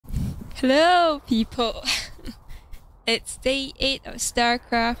Hello, people. It's day 8 of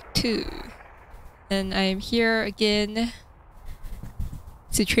StarCraft 2, and I'm here again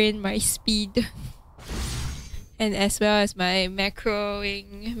to train my speed, and as well as my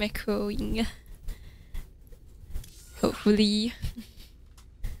macroing. Hopefully,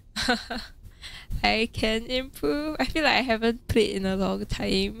 I can improve. I feel like I haven't played in a long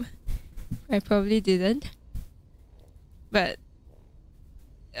time. I probably didn't, but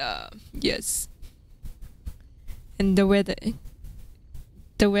yes. And the weather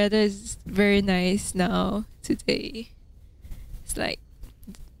is very nice now today. It's like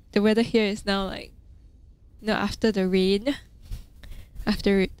the weather here is now like, you know, after the rain.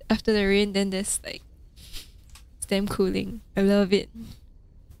 After the rain, then there's like, it's damn cooling. I love it.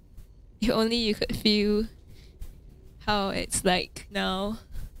 If only you could feel how it's like now,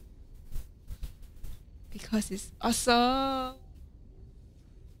 because it's awesome.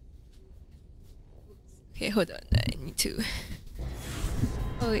 Okay, hold on. I need to.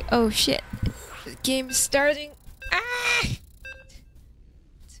 Oh shit! The game's starting. Ah!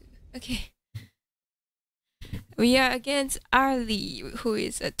 Okay. We are against Ali, who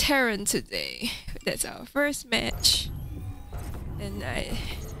is a Terran today. That's our first match. And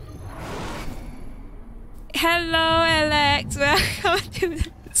hello, Alex. Welcome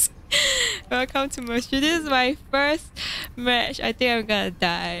to this. Welcome to Moshi. This is my first match. I think I'm gonna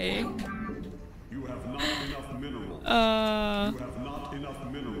die. You have not enough minerals. You have not enough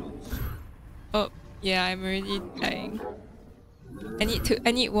minerals. Oh, yeah, I'm already dying.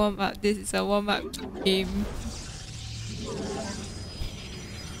 I need warm up. This is a warm up game.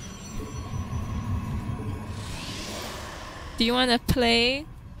 Do you wanna play?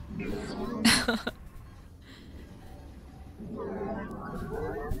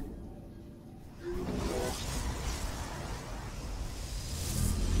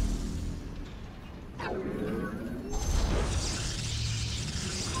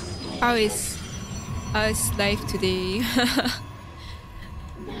 How is life today?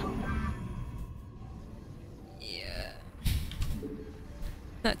 Yeah.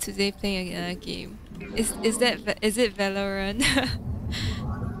 Not today, playing another game. Is it Valorant?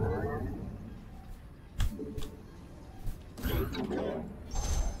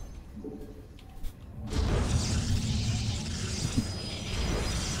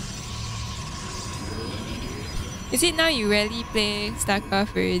 Is it now you rarely play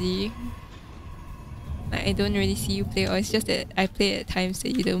StarCraft already? Like, I don't really see you play, or it's just that I play at times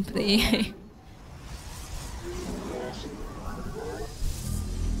that you don't play.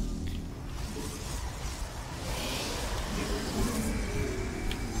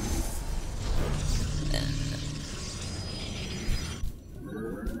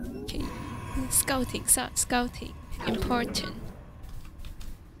 Okay, scouting, important.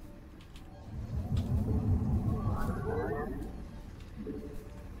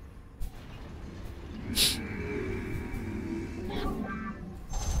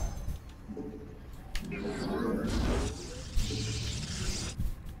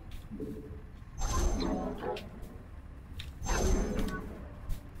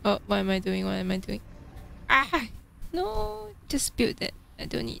 Oh, what am I doing? Ah! No! Just build that. I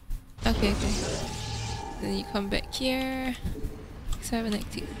don't need. Okay. Then you come back here. 7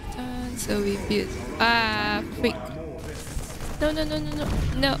 active done. So we build. Ah! Freak!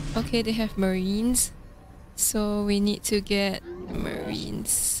 No! Okay, they have marines. So we need to get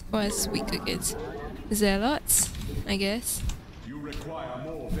marines. What's weak against? Zealots, I guess.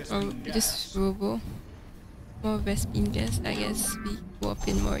 Or just robo. More Vespine gas, I guess we swap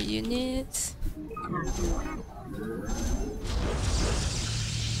in more units.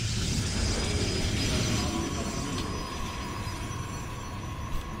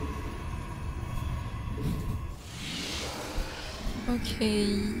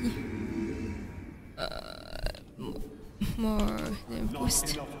 Okay. More than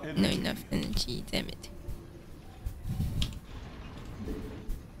boost. Not enough energy, damn it.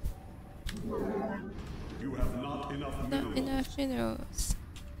 You have not enough minerals.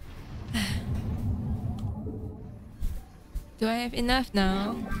 Do I have enough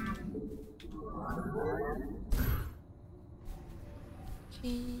now?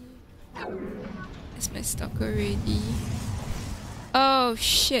 Okay. Is my stock already? Oh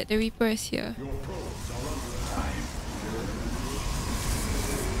shit, the Reaper is here.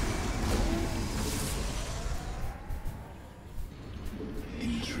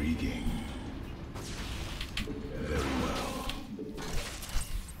 Intriguing. Very well.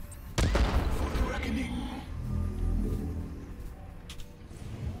 For the reckoning.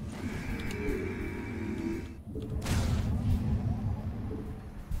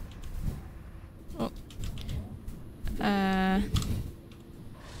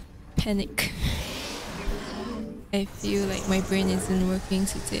 Panic. I feel like my brain isn't working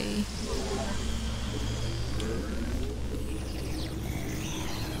today.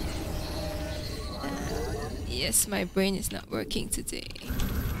 Yes, my brain is not working today.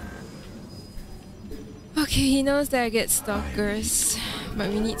 Okay, he knows that I get stalkers, but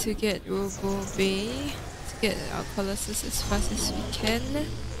we need to get Robo Bay to get our Colossus as fast as we can,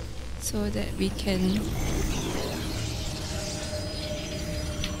 so that we can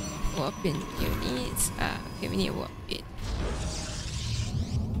warp in units. Okay, we need to warp in.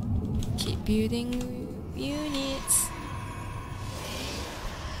 Keep building units.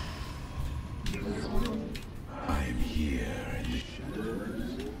 I'm here in the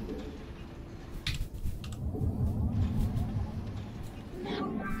shadows.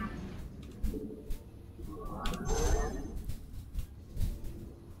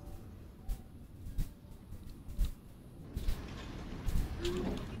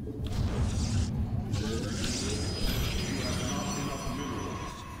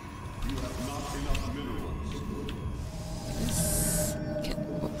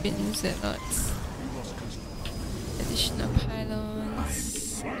 Zealots. Additional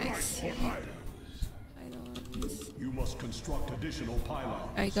pylons. Pylons. You must construct additional pylons.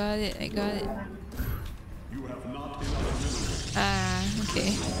 I got it, I got it. You have not enough minerals.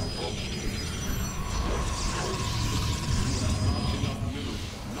 Okay.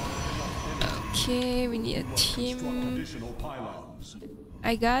 Okay, we need a team. Additional pylons.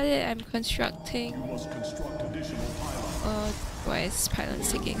 I got it, I'm constructing. You must construct additional pylons. Oh, why is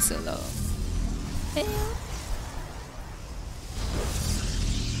pylons taking so long? Okay,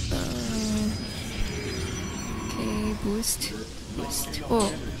 boost. Boost.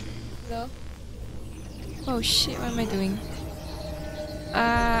 Oh. Hello? Oh shit, what am I doing?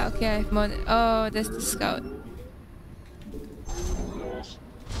 Okay, I have more. Oh, that's the scout.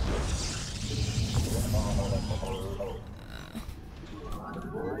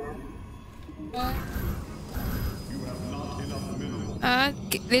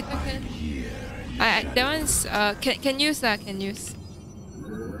 Later can. That one's can use that. Can use.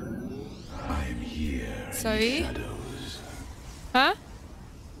 I'm here. Sorry. Huh?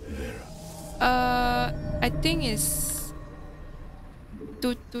 I think it's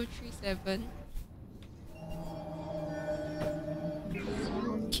 2237.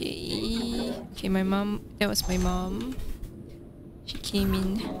 Okay. Okay, my mom. That was my mom. She came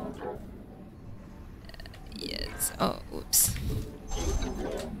in. Yes. Oh, oops.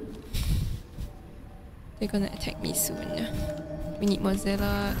 They're gonna attack me soon. We need more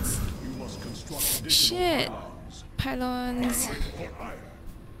zealots. Shit! Pylons.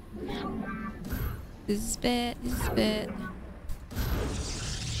 This is bad, this is bad.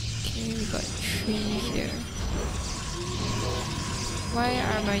 Okay, we got 3 here. Why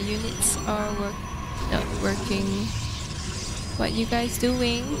are my units all not working? What you guys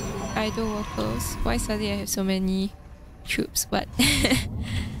doing? Idle workers. Why suddenly I have so many troops? What?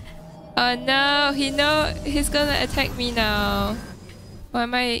 Oh no, he's gonna attack me now. Why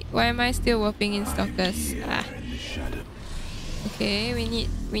am I still warping in stalkers? Okay, we need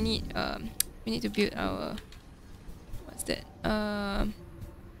to build our, what's that?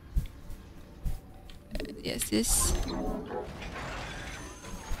 Yes, this.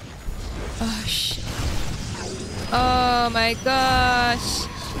 Oh shit. Oh my gosh.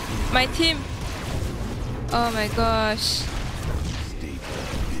 My team. Oh my gosh.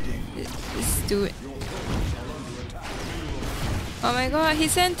 Let's do it. Oh my god, he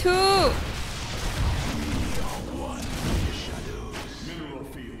sent 2!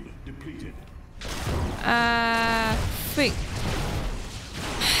 Freak.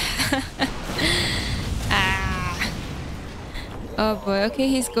 Oh boy, okay,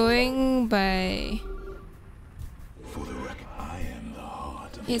 he's going by...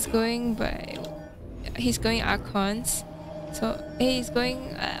 He's going by... He's going Archons. So, he's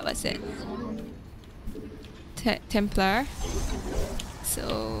going... what's that? Templar.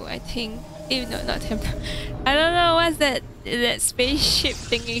 So, I think... no, not Templar. I don't know, what's that spaceship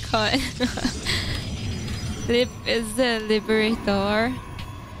thingy called? Is the Liberator?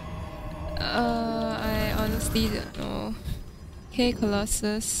 I honestly don't know. Okay,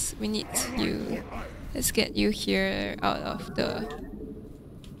 Colossus, we need you. Let's get you here out of the...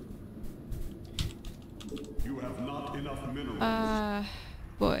 You have not enough minerals.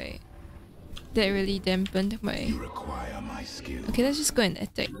 Boy. That really dampened my... You require my skill. Okay, let's just go and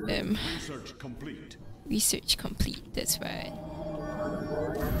attack them. Research complete. Research complete, that's right. You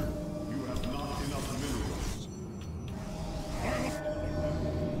have not enough minerals.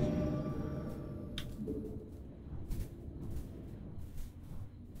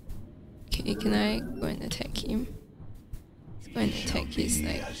 Okay, can I go and attack him? Let's go and attack his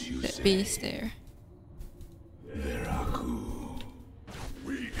like that base there.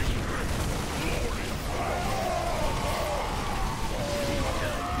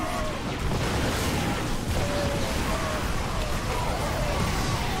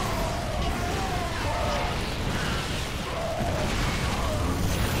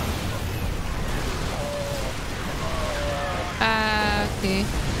 Okay.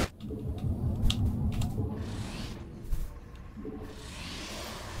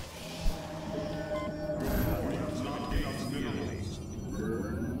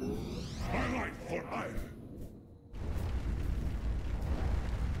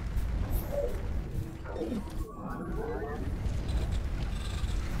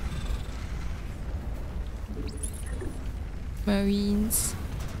 Marines.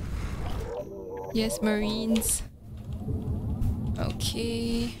 Yes, Marines.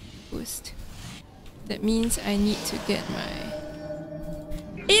 Okay. Boost. That means I need to get my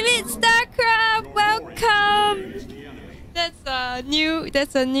Elite StarCraft! Welcome! That's a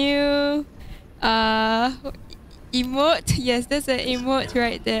new emote. Yes, that's an emote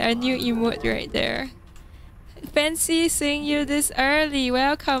right there. A new emote right there. Fancy seeing you this early.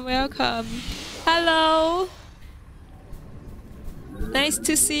 Welcome, welcome. Hello. Nice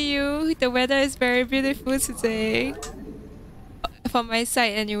to see you. The weather is very beautiful today. From my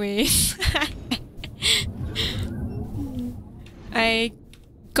side anyway. I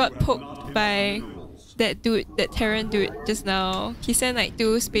got poked by that dude, that Terran dude just now. He sent like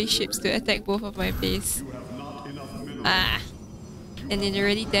 2 spaceships to attack both of my base. And it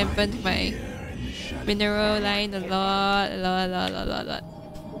already dampened my mineral line a lot.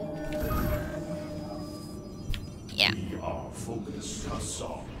 Yeah.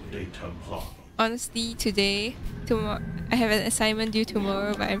 Honestly, tomorrow, I have an assignment due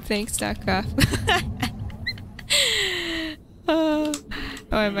tomorrow, but I'm playing StarCraft.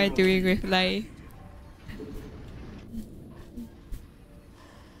 What am I doing with life?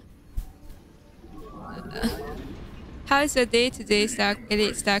 How's your day today,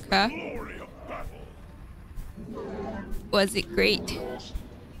 Elite StarCraft? Was it great?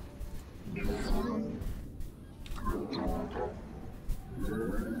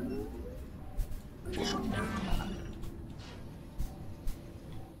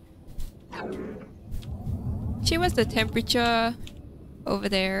 She was the temperature over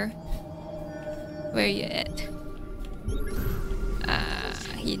there. Where are you at?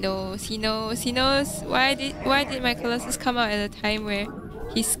 He knows. Why did my Colossus come out at a time where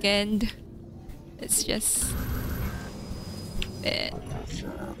he scanned? It's just bad.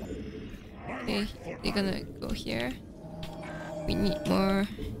 Okay, they're gonna go here. We need more.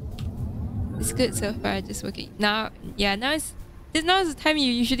 It's good so far, just working. Now is the time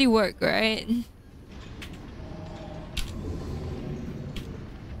you usually work, right?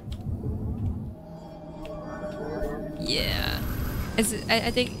 Yeah. I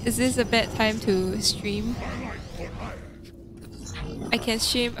think, is this a bad time to stream? I can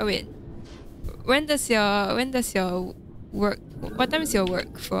stream. Oh wait. When does your work? What time is your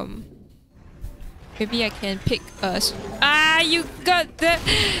work from? Maybe I can pick a. You got the.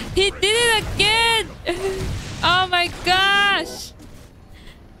 He did it again! Oh my gosh!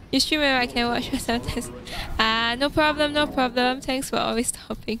 You stream where I can watch sometimes. No problem. Thanks for always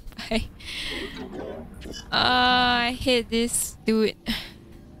stopping by. I hate this dude.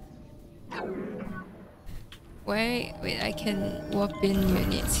 Wait, I can warp in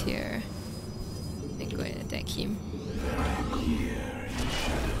units here. Then go and attack him.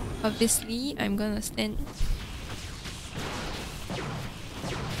 Obviously, I'm gonna stand.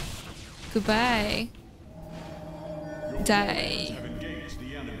 Goodbye. Die.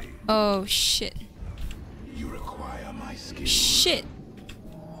 Oh shit. Shit.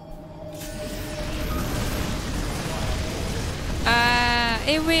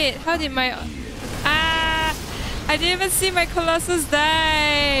 Hey wait, how did my... I didn't even see my Colossus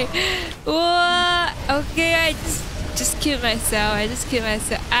die! What? Okay, I just killed myself.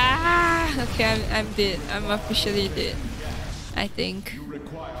 Okay, I'm dead. I'm officially dead. I think.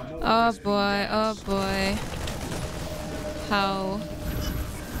 Oh boy. How?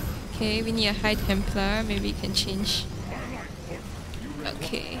 Okay, we need a High Templar. Maybe we can change.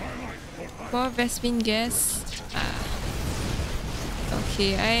 Okay. More Vespine gas.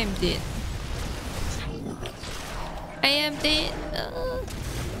 Okay, I am dead.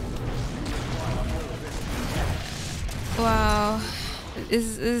 Wow.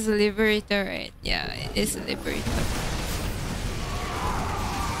 This is a Liberator, right? Yeah, it is a Liberator.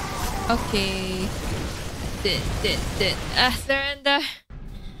 Okay. Dead. Surrender.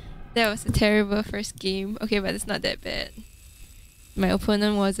 That was a terrible first game. Okay, but it's not that bad. My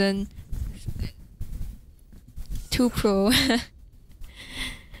opponent wasn't too pro.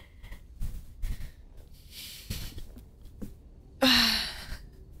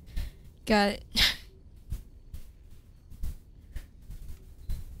 Got it.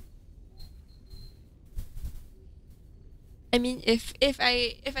 I mean, if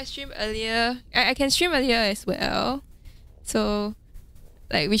I stream earlier, I can stream earlier as well. So,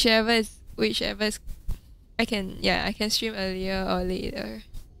 like whichever is I can stream earlier or later.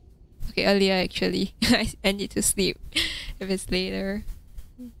 Okay, earlier actually. I need to sleep if it's later.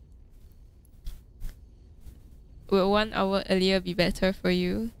 Will 1 hour earlier be better for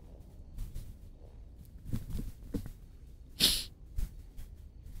you?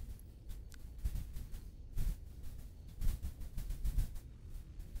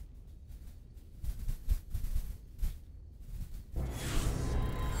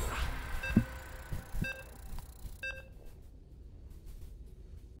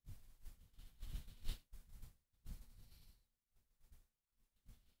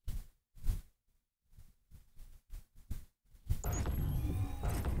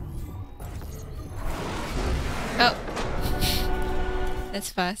 Oh, that's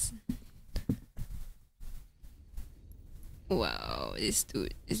fast. Wow, this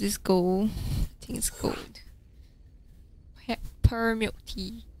dude, is this gold? I think it's gold. Pearl milk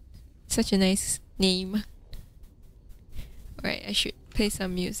tea. Such a nice name. Alright, I should play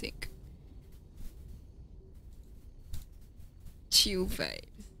some music. Chill vibes.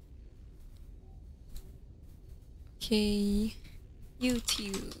 Okay,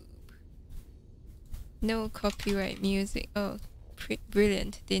 YouTube. No copyright music. Oh,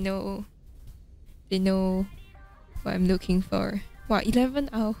 brilliant. They know what I'm looking for. Wow,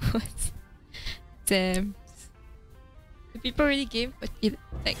 11 hours. Damn. The people really game for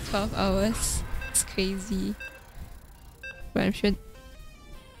like 12 hours. It's crazy. But I'm sure.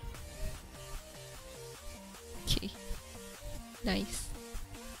 Okay. Nice.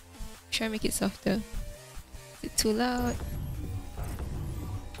 Try and make it softer. Is it too loud?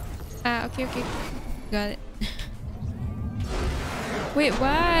 Ah, okay. Got it. Wait,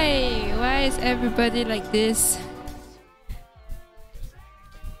 why? Why is everybody like this?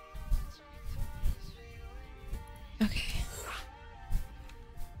 Okay.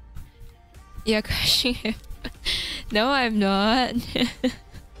 You're crushing him. No, I'm not.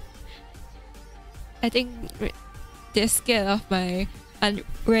 I think they're scared of my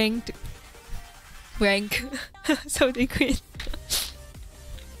unranked rank. So they quit.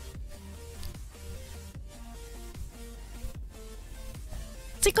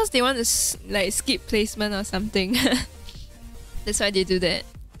 It's because they want to like skip placement or something. That's why they do that.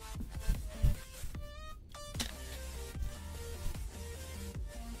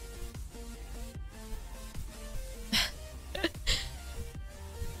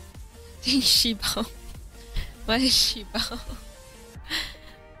 Shibao. What is Shibao?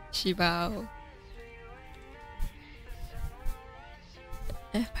 Shibao.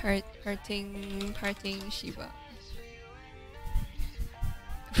 Parting Shibao.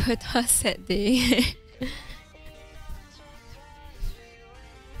 Put us at day.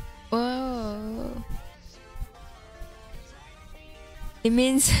 Whoa. It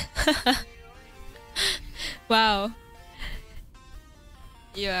means wow.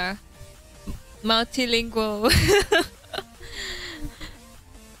 You are multilingual.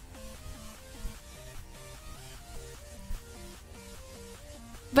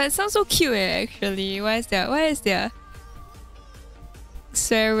 But it sounds so cute actually. Why is there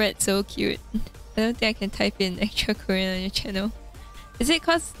swear word so cute? I don't think I can type in actual Korean on your channel. Is it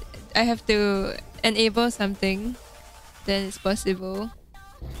cause I have to enable something? Then it's possible.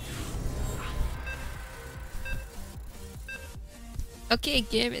 Okay,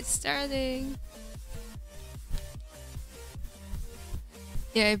 game is starting.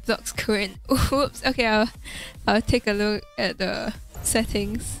 Yeah, it blocks Korean. Oops. Okay, I'll take a look at the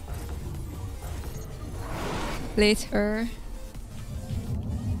settings later.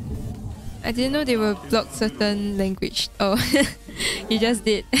 I didn't know they will block certain language. Oh, you just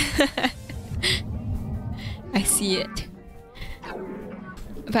did. I see it.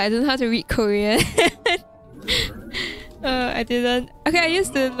 But I don't know how to read Korean. I didn't. Okay, I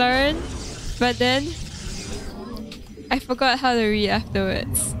used to learn, but then I forgot how to read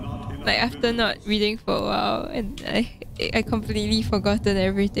afterwards. Like after not reading for a while, and I completely forgotten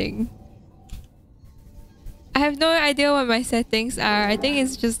everything. I have no idea what my settings are. I think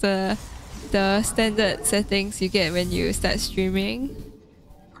it's just the standard settings you get when you start streaming.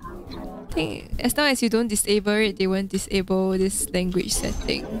 I think as long as you don't disable it, they won't disable this language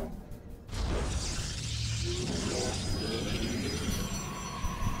setting.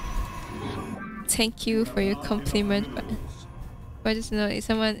 thank you for your compliment, but I just know if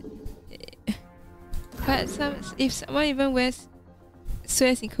someone, if someone even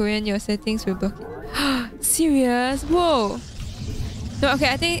swears in Korean, your settings will block it. Serious? Whoa. No, okay.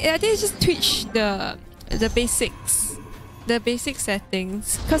 I think it's just Twitch the basics, the basic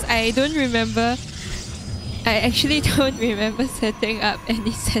settings. Cause I don't remember. I actually don't remember setting up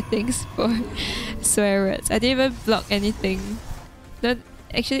any settings for swear words. I didn't even block anything. Not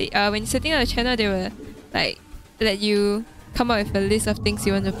actually. When you're setting up a channel, they will like let you come up with a list of things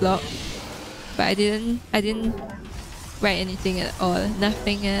you want to block. But I didn't write anything at all.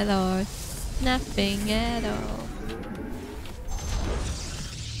 Nothing at all. Nothing at all.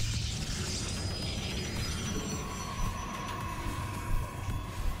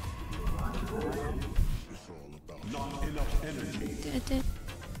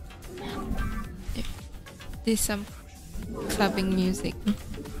 There's some clubbing music.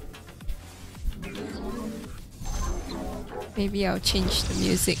 Maybe I'll change the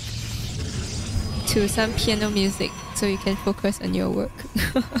music to some piano music so you can focus on your work.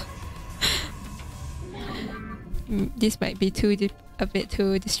 This might be a bit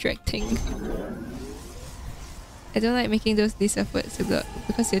too distracting. I don't like making those lists of words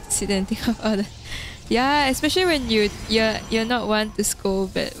because you have to sit there and think of all the... Yeah, especially when you're not one to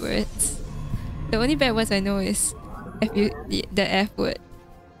scold bad words. The only bad words I know is the F word.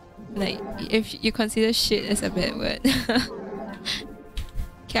 Like, if you consider shit as a bad word.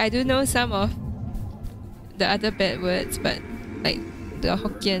 Okay, I do know some of the other bad words, but like the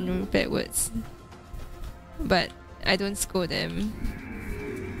Hokkien bad words. But I don't scold them.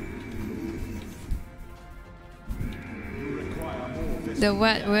 The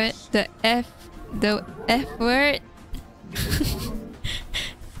what word? The F word?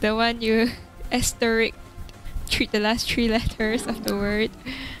 The one you asterisk treat the last 3 letters of the word.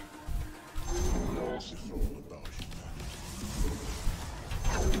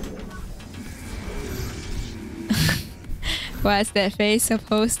 What's that face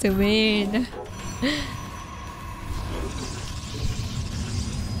supposed to mean?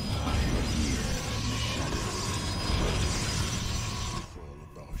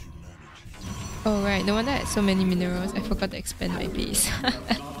 Oh right, no wonder I had so many minerals. I forgot to expand my base.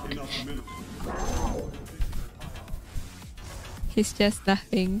 He's just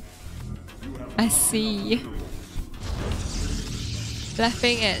laughing. I see.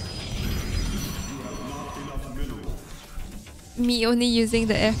 Laughing at me only using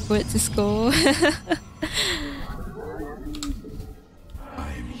the F word to scold.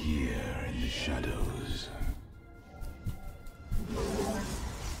 I'm here in the shadows.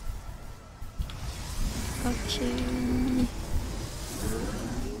 Okay.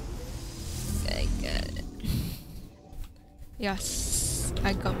 I got it. Yes,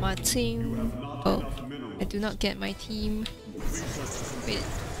 I got my team. Oh, I do not get my team. Wait,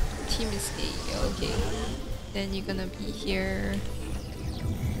 team is A. Okay. Then you're gonna be here.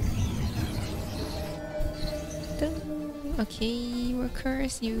 Dun. Okay,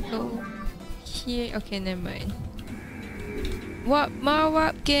 workers, you go here. Okay, never mind. What? More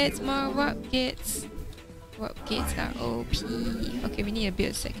warp gates, more warp gates. Warp gates are OP. Okay, we need to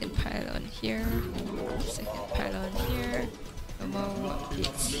build a second pylon here. Second pylon here. More warp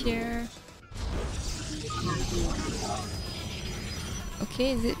gates here.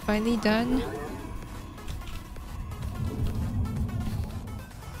 Okay, is it finally done?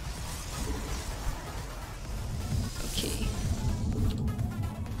 Okay.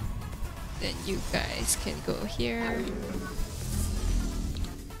 Then you guys can go here.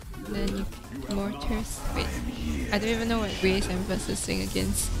 Then you mortars. Wait, I don't even know what race I'm versusing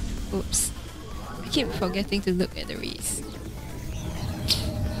against. Oops. I keep forgetting to look at the race.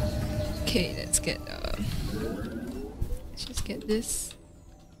 Okay, let's just get this.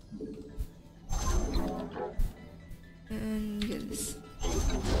 And get this.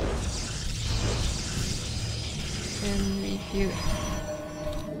 And rebuild.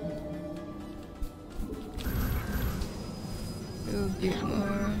 We'll build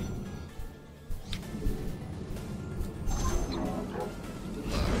more.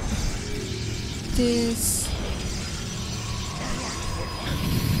 This.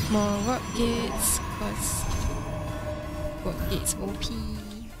 More warp gates, cause warp gates OP.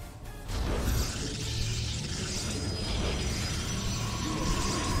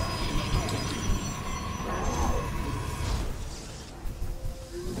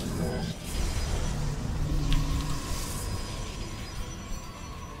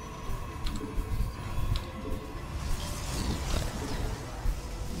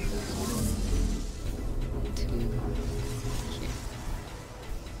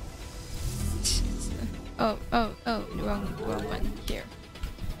 wrong one here.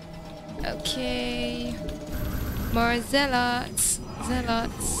 Okay. More zealots.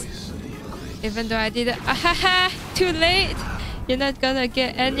 Even though I didn't. Ahaha! Too late! You're not gonna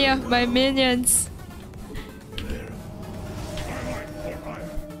get any of my minions.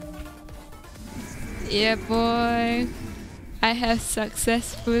 Yeah, boy. I have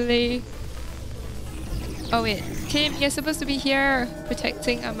successfully. Oh wait, team, you're supposed to be here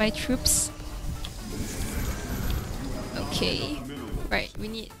protecting my troops. Okay. Right, we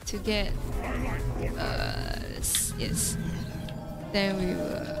need to get yes. Then we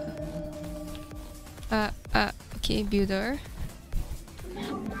will okay, builder.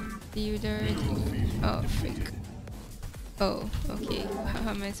 Oh frick. Oh, okay. How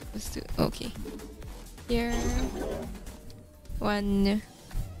am I supposed to okay. Here. One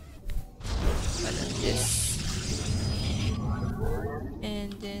of this.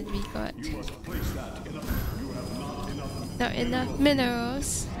 And then we got not enough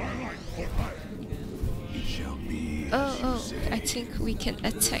minerals. Oh, I think we can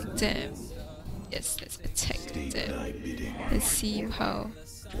attack them. Yes, let's attack them. Let's see how.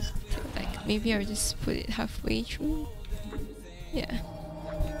 Like maybe I'll just put it halfway through. Yeah.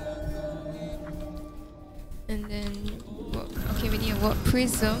 And then okay, we need a warp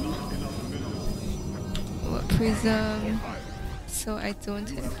prism. So I don't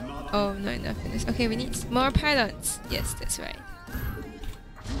have. Oh, not enough in this. Okay, we need more pylons. Yes, that's right.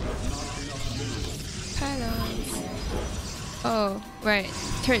 Pylons. Oh, right.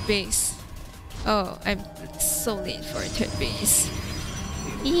 Third base. Oh, I'm so late for a third base.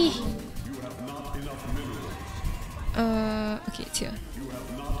 Eee. Okay, it's here.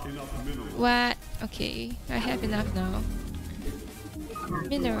 What? Okay, I have enough now.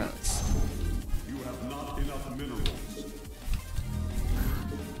 Minerals.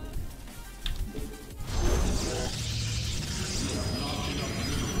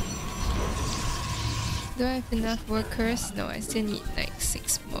 Do I have enough workers? No, I still need like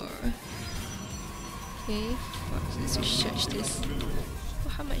 6 more. Okay, well, let's research this. Oh,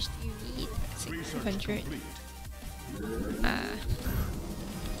 how much do you need? 600.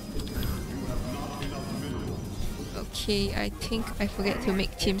 Okay, I think I forget to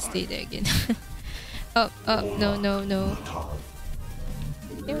make team stay there again. Oh, no.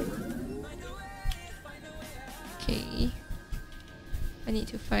 Here. Okay. I need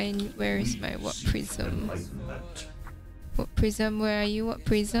to find where is my warp prism. Warp prism, where are you? Warp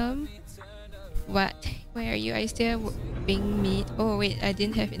prism? What? Where are you? Are you still being meat? Oh wait, I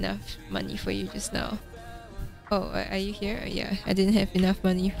didn't have enough money for you just now. Oh, are you here? Yeah, I didn't have enough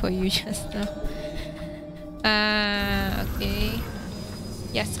money for you just now. Okay.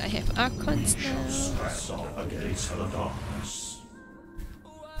 Yes, I have Archons now.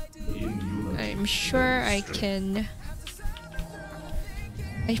 I'm sure I can.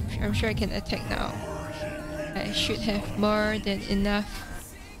 I'm sure I can attack now. I should have more than enough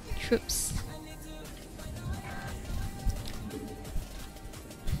troops.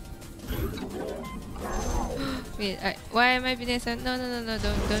 Wait, why am I being so? No, don't do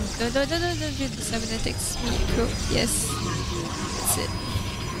the cybernetics me crew. Yes, that's it.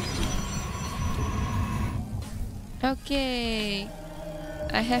 Okay,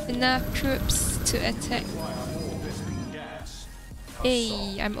 I have enough troops to attack.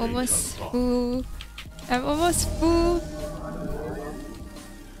 Hey, I'm almost full.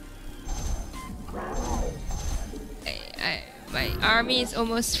 My army is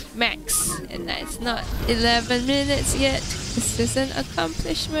almost max, and it's not 11 minutes yet. This is an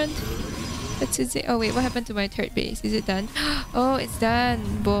accomplishment. But today, oh wait, what happened to my third base? Is it done? Oh, it's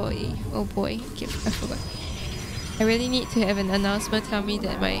done, boy. Oh boy, okay, I forgot. I really need to have an announcement tell me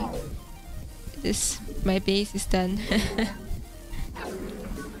that my base is done.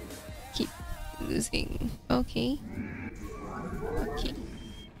 Keep losing. Okay.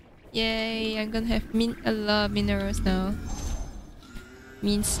 Yay! I'm gonna have a lot of minerals now.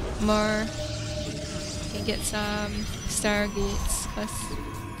 Means more. Can get some stargates. Cause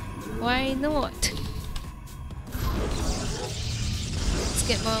why not? Let's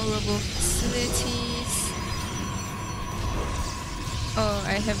get more robo facilities. Oh,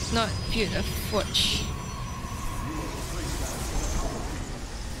 I have not built a forge.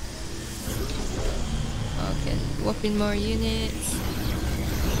 Okay, warp in more units.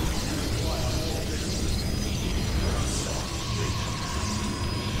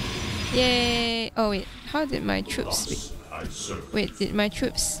 Yay! Oh wait, how did my troops... Wait, did my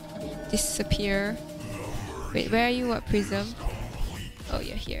troops disappear? Wait, where are you? What prism? Oh,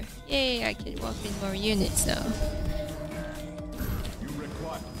 you're here. Yay, I can warp in more units now.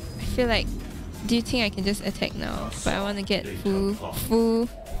 I feel like Do you think I can just attack now? But I want to get full.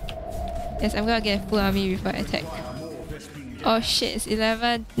 Yes, I'm gonna get full army before I attack. Oh shit, it's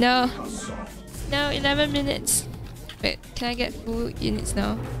 11. No. No, 11 minutes. Wait, can I get full units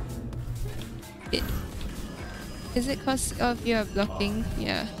now? Wait. Is it cause of you are blocking?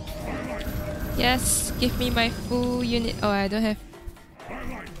 Yeah. Yes, give me my full unit. Oh, I don't have.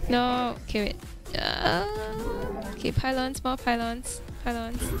 No. Okay, wait. Okay, pylons, more pylons.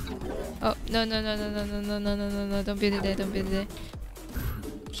 Pylons. Oh, no, no, no, no, no, no, no, no, no, no, no. Don't build it there, don't build it there.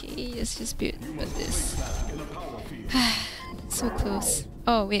 Okay, let's just build with this. So close.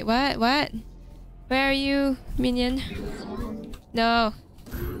 Oh, wait, what? What? Where are you, minion? No.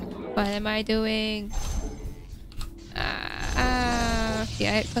 What am I doing?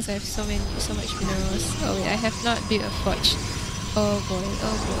 Okay, because I have so much minerals. Oh wait, I have not built a forge. Oh boy,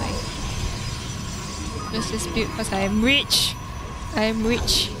 oh boy. Let's just build because I am rich. I am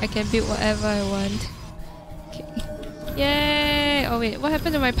rich. I can build whatever I want. Okay. Yay! Oh wait, what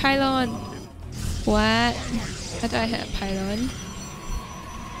happened to my pylon? What? I thought I had a pylon.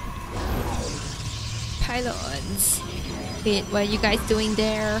 Pylons. Wait, what are you guys doing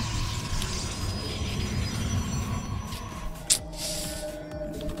there?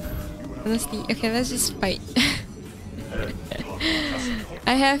 Honestly, okay, let's just fight.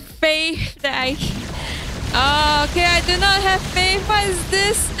 I have faith that I... Oh, okay, I do not have faith. What is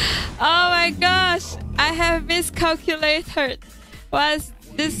this? Oh my gosh, I have miscalculated. What is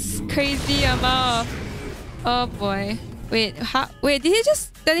this crazy amount of... Oh boy. Wait, how... Wait, did he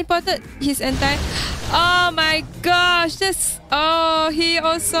just teleported his entire... Oh my gosh, this... Oh, he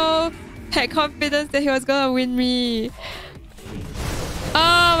also had confidence that he was gonna win me.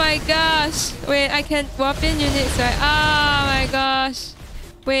 Oh my gosh. Wait, I can warp in units, right? Oh my gosh.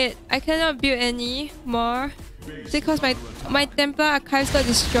 Wait, I cannot build any more because my Templar archives got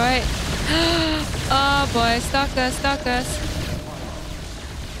destroyed. Oh boy, stalkers, stalkers.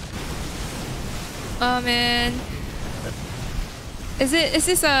 Oh man. Is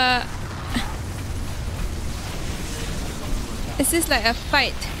this like a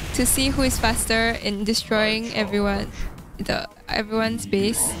fight to see who is faster in destroying everyone's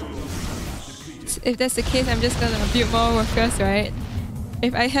base? If that's the case, I'm just gonna build more workers, right?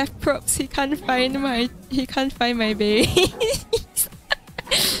 If I have probes, he can't find my base.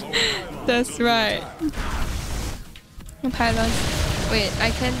 That's right. Pylons. Wait, I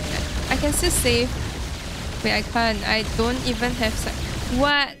can still save. Wait, I can't. I don't even have.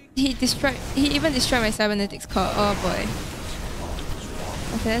 What? He even destroyed my cybernetics core. Oh boy.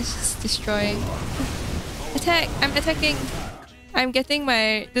 Okay, let's just destroy. Attack! I'm attacking. I'm getting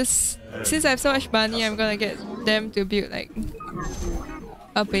my this. Since I have so much money, I'm gonna get them to build like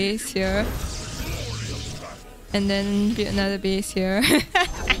a base here, and then build another base here.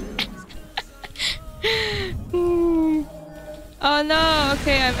 Oh no!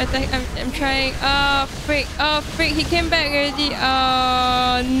 Okay, I'm trying. Oh freak! Oh freak! He came back already.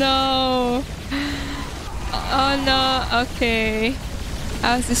 Oh no! Oh no! Okay,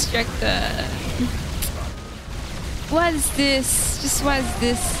 I was distracted. What is this? Just what is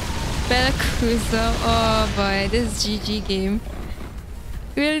this? Battle Cruiser. Oh boy, this is GG game.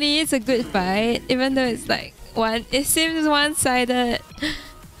 Really, it's a good fight, even though it's like one. It seems one-sided.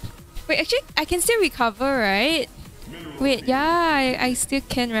 Wait, actually, I can still recover, right? Wait, yeah, I still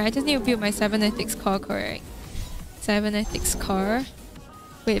can, right? I just need to build my cybernetics core, correct? Cybernetics core.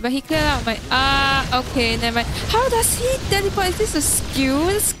 Wait, but he cleared out my... okay, never mind. How does he teleport? Is this a skill?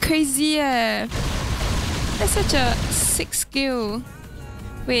 That's crazy, eh. That's such a sick skill.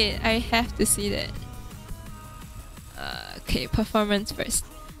 Wait, I have to see that. Okay, performance first.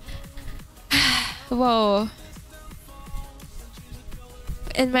 Whoa.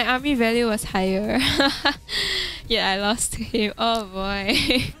 And my army value was higher. Yeah, I lost to him. Oh boy.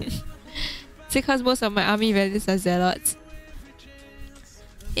 It's because most of my army values are zealots.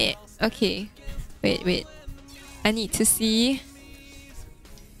 Yeah, okay. Wait. I need to see.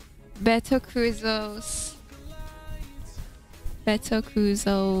 Battle cruisers. Battle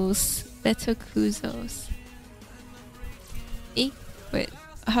cruisers. Wait,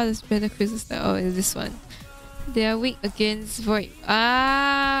 how does battle cruisers start? Oh, it's this one. They are weak against void.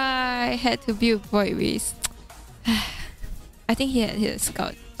 I had to build void waste. I think he had a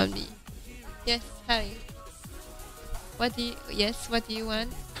scout on me. Yes, hi. What do you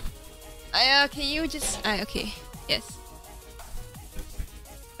want? Can you just okay. Yes.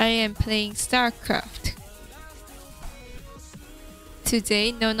 I am playing StarCraft.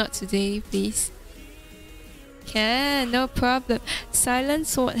 Today? No, not today, please. Can, no problem. Silent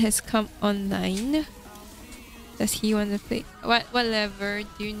Sword has come online. Does he want to play? What level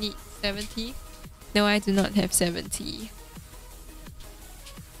do you need? 70? No, I do not have 70.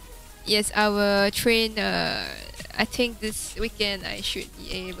 Yes, I will train. I think this weekend I should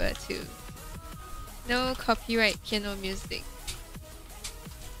be able to. No copyright piano music.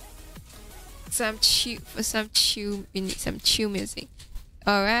 For some chill, we need some chill music.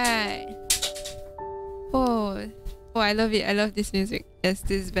 Alright. Oh, I love it. I love this music. Yes,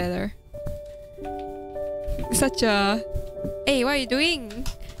 this is better. Such a... Hey, what are you doing?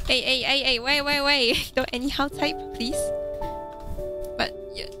 Hey, wait. Don't anyhow type, please. But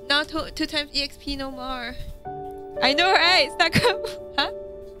yeah, now 2 times EXP no more. I know, right? StarCraft. Huh?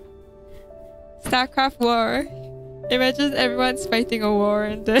 StarCraft war. Imagine everyone's fighting a war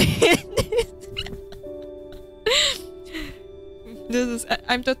and then...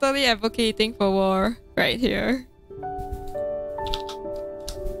 I'm totally advocating for war right here.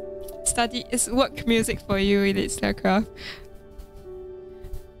 Study is work music for you, Elite StarCraft.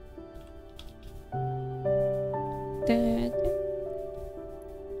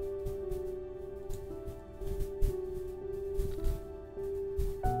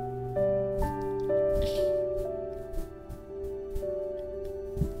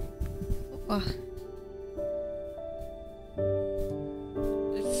 Oh.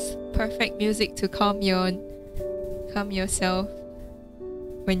 It's perfect music to calm yourself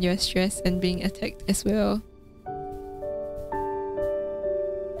when you're stressed and being attacked as well.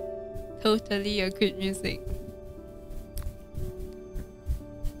 Totally a good music.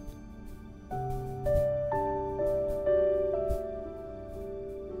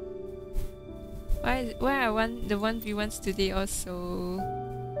 Why are the 1v1s today are so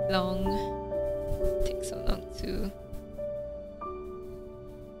long? Take so long to...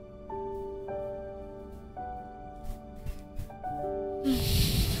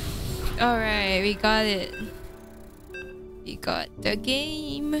 Alright, we got it. We got the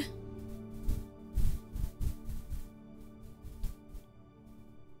game.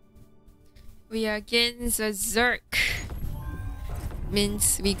 We are against a Zerk.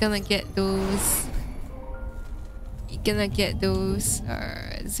 Means we're gonna get those...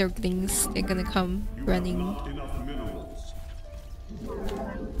 Zerglings. They're gonna come running.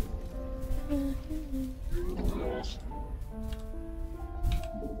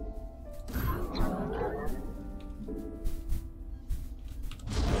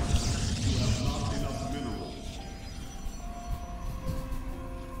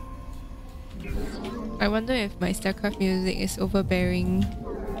 I wonder if my StarCraft music is overbearing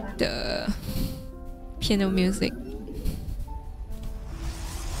the piano music.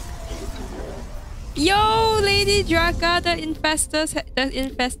 Yo, Lady Draka, the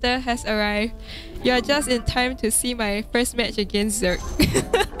infestor has arrived. You are just in time to see my first match against Zerg.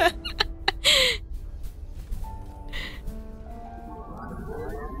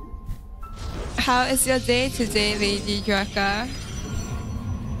 How is your day today, Lady Draka?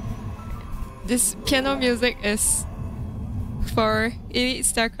 This piano music is for Elite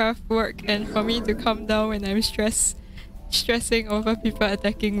StarCraft work and for me to calm down when I'm stressing over people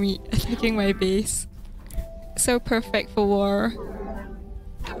attacking my base. So perfect for war.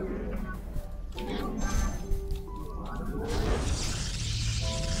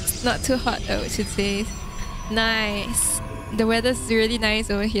 It's not too hot though today. Nice. The weather's really nice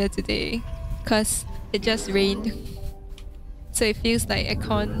over here today because it just rained. So it feels like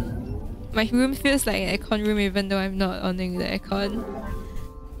aircon. My room feels like an aircon room even though I'm not on the aircon.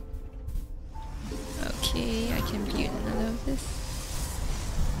 Okay, I can build none of this.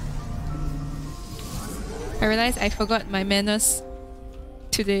 I realized I forgot my manners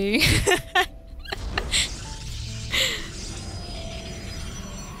today.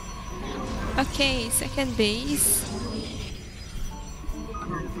 Okay, second base.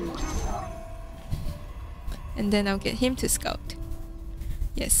 And then I'll get him to scout.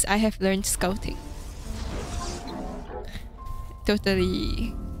 Yes, I have learned scouting.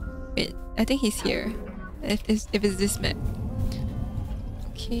 Totally. Wait, I think he's here. If it's this map.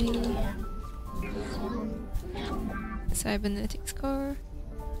 Okay. Cybernetics core.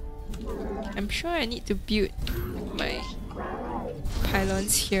 I'm sure I need to build my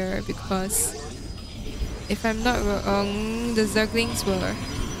pylons here because if I'm not wrong, the Zerglings will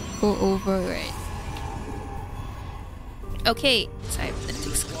go over, right? Okay,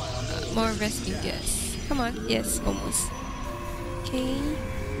 cybernetics core. More rescue gas. Come on, yes, almost. Okay.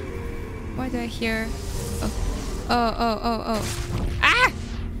 Why do I hear? Oh. Ah!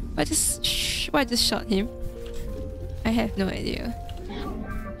 What just shot him? I have no idea.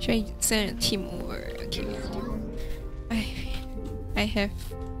 Should I send a team over? Okay. I have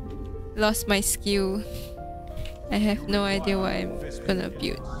lost my skill. I have no idea what I'm gonna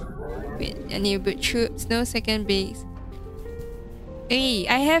build. Wait, I need to put troops. No second base. Hey,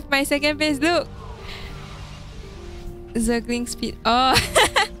 I have my second base. Look. Zergling speed. Oh.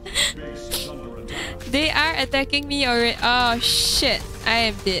 They are attacking me already. Oh shit. I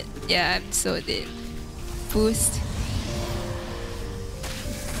am dead. Yeah, I'm so dead. Boost.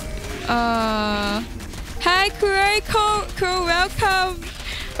 Hi Kuroi, welcome.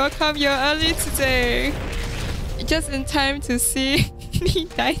 Welcome, you're early today. Just in time to see me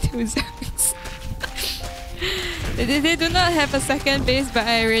die to zombies. They do not have a second base, but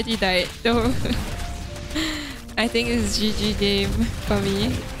I already died. So I think it's GG game for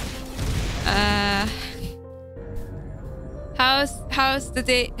me.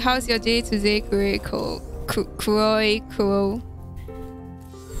 How's your day today, Kuroi?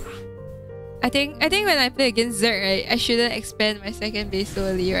 I think when I play against Zerg, right, I shouldn't expand my second base so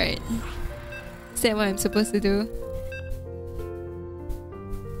early, right? Is that what I'm supposed to do?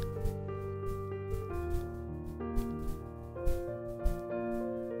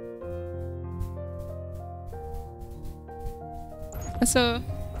 So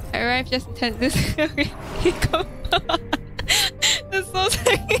I arrived just in time. This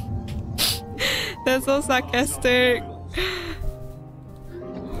that's so sarcastic.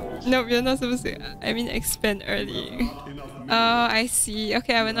 Nope, you're not supposed to. I mean, expand early. Oh, I see.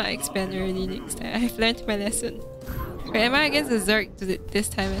 Okay, I will not expand early next time. I have learned my lesson. Wait, am I against the Zerg this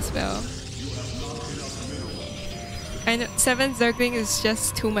time as well? I know 7 Zergling is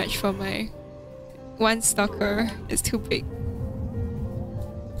just too much for my 1 stalker. It's too big.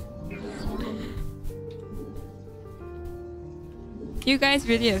 You guys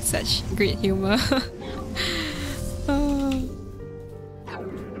really have such great humor. Oh.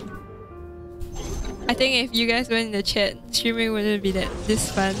 I think if you guys went in the chat, streaming wouldn't be this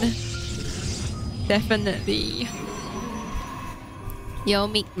fun. Definitely. Y'all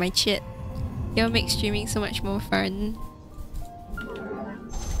make my chat. Y'all make streaming so much more fun.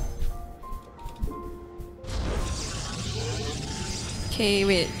 Okay,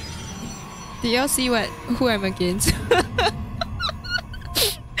 wait. Did y'all see who I'm against?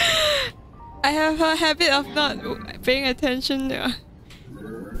 I have a habit of not paying attention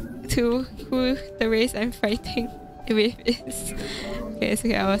to who the race I'm fighting with is. Okay, it's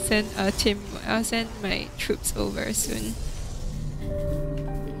okay. I'll send my troops over soon.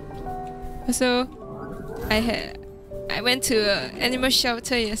 Also, I went to an animal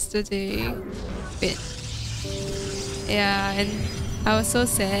shelter yesterday. Wait. Yeah, and I was so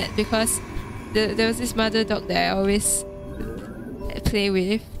sad because there was this mother dog that I always play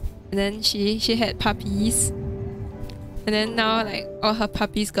with, and then she had puppies, and then now like all her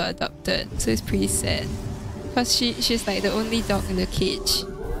puppies got adopted, so it's pretty sad because she's like the only dog in the cage.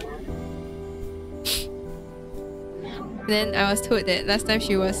 And then I was told that last time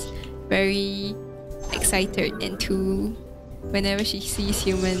she was very excited into whenever she sees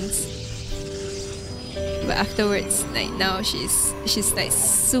humans, but afterwards, like now she's like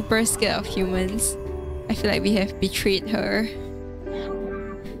super scared of humans. I feel like we have betrayed her.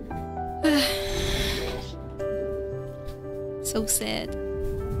 So sad.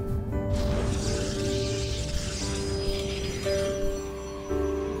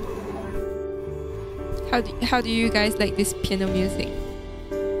 How do you guys like this piano music?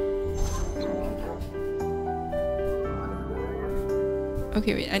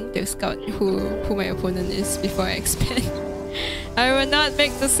 Okay, wait, I need to scout who my opponent is before I expand. I will not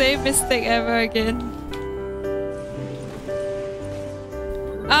make the same mistake ever again.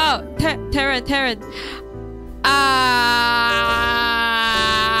 Oh, Terran.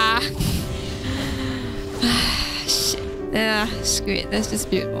 Shit. Screw it. Let's just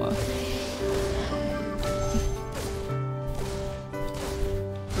build more.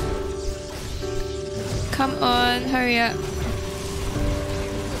 Come on, hurry up.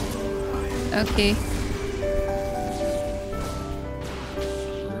 Okay.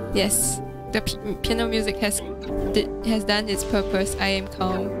 Yes, the piano music has done its purpose. I am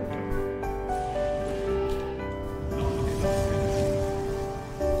calm.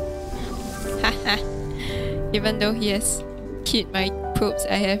 Haha. Even though he has killed my probes,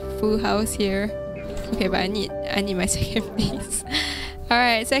 I have full house here. Okay, but I need my second base.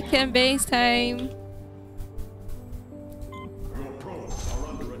 Alright, second base time.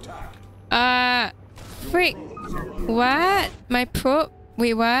 Freak. What? My probe?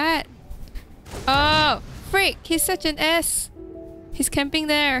 Wait, what? Oh, freak. He's such an ass. He's camping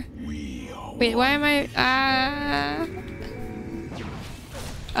there. Wait, why am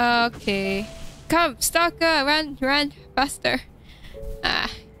I... Okay. Come, stalker, run, faster.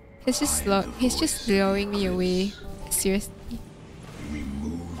 He's just luring me away. Seriously.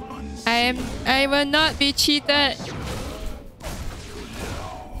 I will not be cheated.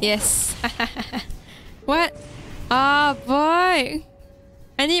 Yes. What? Oh boy.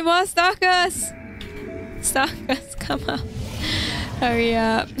 I need more stalkers. Stalkers, come on. Hurry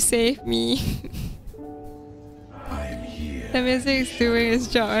up, save me. The music is doing its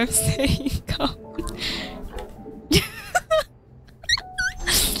job. I'm staying calm.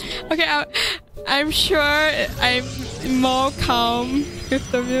 Okay, I'm sure I'm more calm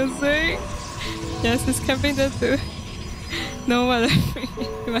with the music. Yes, it's camping the two. No, what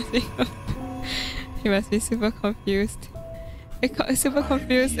he must be super confused. Super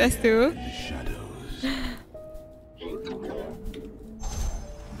confused as to.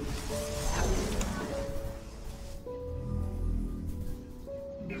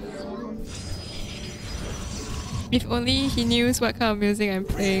 If only he knew what kind of music I'm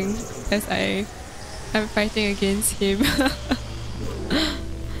playing as I'm fighting against him.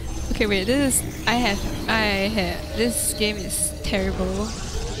 Okay, wait, I have this game is terrible.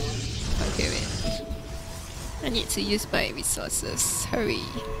 Okay, wait. I need to use my resources. Hurry.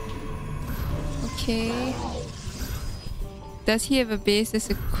 Okay. Does he have a base? That's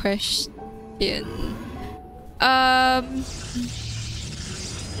a question.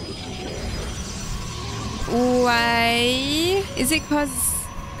 Why? Is it cause...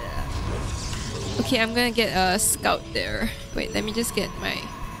 Okay, I'm gonna get a scout there. Wait, let me just get my...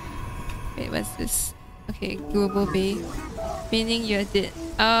 Wait, what's this? Okay, global bay. Meaning you're dead.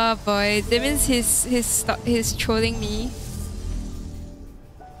 Oh boy, that means he's trolling me.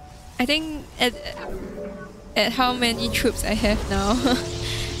 I think at how many troops I have now,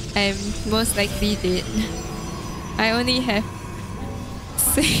 I'm most likely dead. I only have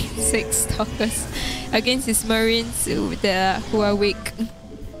six stalkers against his marines who are weak.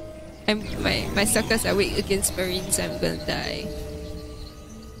 My stalkers are weak against marines. I'm gonna die.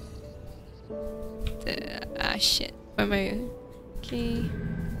 Shit. Where am I? Okay.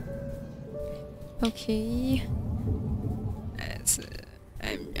 Okay.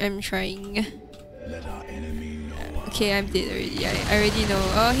 I'm trying. Okay, I'm dead already. I already know.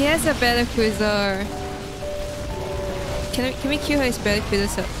 Oh, he has a battle cruiser. Can we kill his battle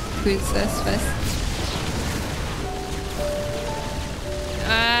cruisers first?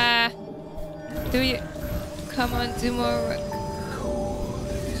 Do you? Come on, do more work.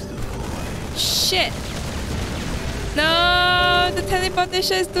 Shit! No, the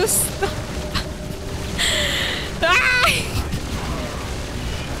teleportation is too slow. No.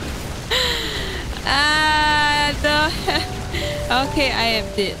 Okay, I am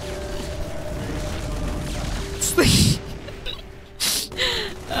dead. Wait,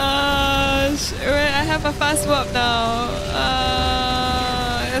 I have a fast warp now.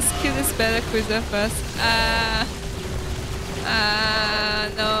 Let's kill this battle cruiser first.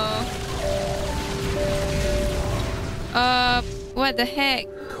 No. What the heck?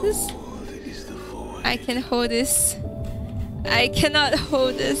 I can hold this. I cannot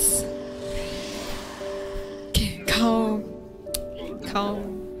hold this. Okay, calm.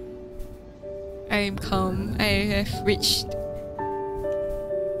 Calm. I am calm. I have reached.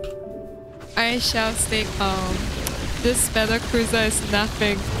 I shall stay calm. This battle cruiser is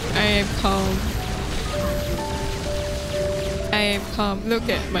nothing. I am calm. I am calm. Look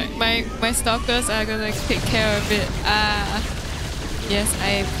at my stalkers are gonna take care of it. Yes, I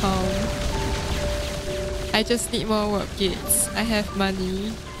am calm. I just need more warp gates. I have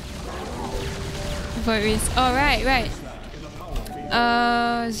money. Void risk. Oh, right.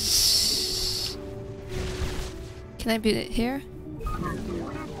 Can I build it here?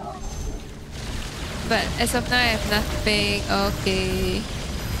 But as of now, I have nothing. Okay.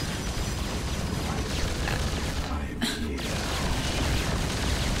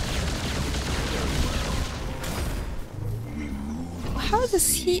 How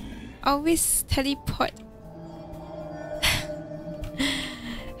does he always teleport?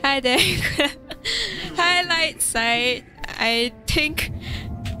 Hi there. Hi, light side. I think...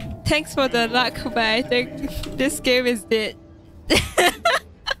 Thanks for the luck, but I think this game is dead.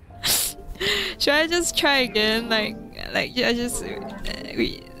 Should I just try again? Like I just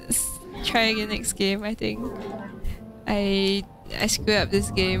try again next game. I think I screwed up this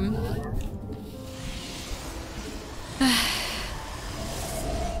game.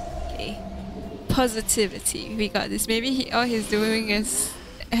 Okay, positivity. We got this. Maybe all he's doing is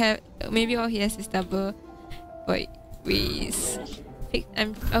maybe all he has is double. Wait,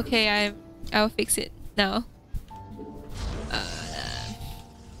 okay. I'll fix it now.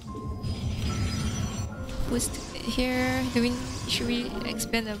 Who's here? Should we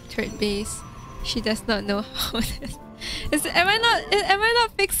expand a third base? She does not know how Am I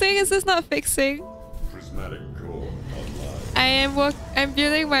not fixing? Is this not fixing? Prismatic core I'm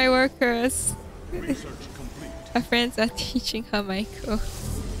building my workers. research complete. Her friends are teaching her micro.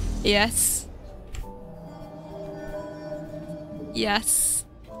 Yes. Yes.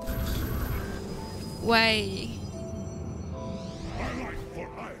 Why?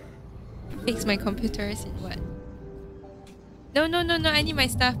 Fix my computers in what? No, I need my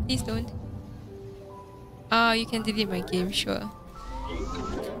stuff. Please don't. Oh, you can delete my game, sure.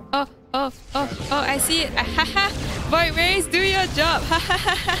 Oh, I see it. Haha. Void Rays, do your job.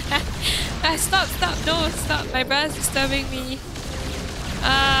 Stop. No, stop. My brother's disturbing me.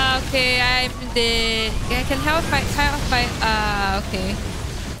 Okay, I'm dead. I can help fight. Okay.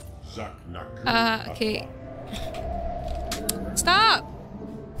 Okay. Stop!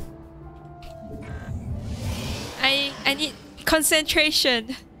 I need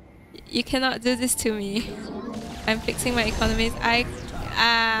concentration. You cannot do this to me. I'm fixing my economies.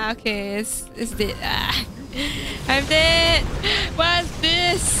 Okay, it's dead. I'm dead. What's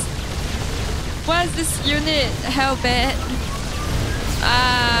this? What's this unit? How bad?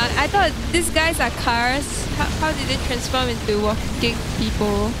 I thought these guys are cars. How did they transform into walking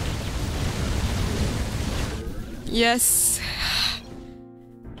people? Yes.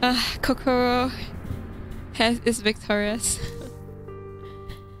 Kokoro is victorious.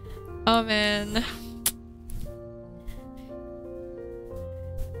 Oh man.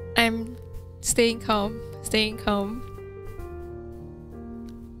 I'm staying calm.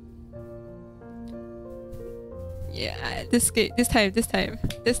 Yeah, this time.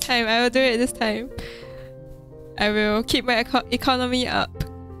 I will do it this time. I will keep my economy up.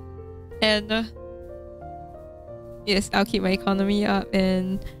 And yes, I'll keep my economy up.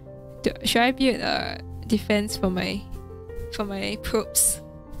 And should I build a defense for my probes?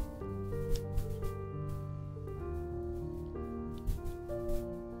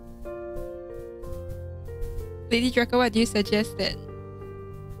 Lady Draco, what do you suggest then?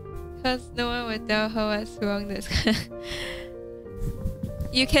 Because no one will tell her what's wrong.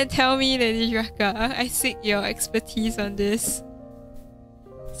 You can tell me, Lady Draco. I seek your expertise on this.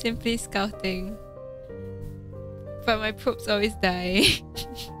 Simply scouting. But my probes always die.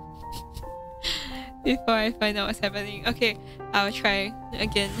 Before I find out what's happening. Okay, I'll try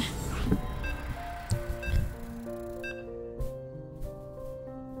again.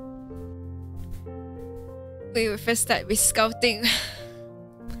 We will first start with scouting.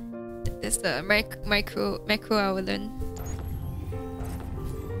 That's the macro I will learn.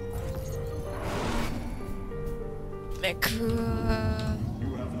 Macro. You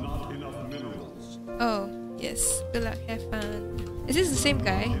have not enough minerals. Oh, yes. Good luck, have fun. Is this the same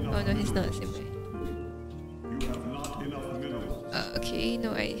guy? Oh no, he's not the same guy. You have not enough minerals. Okay,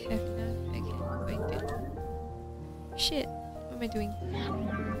 no, I have enough. Okay, going good. Shit, what am I doing?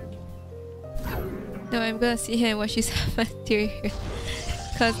 No, I'm gonna sit here and watch his material.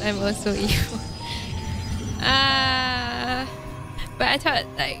 Because I'm also evil. But I thought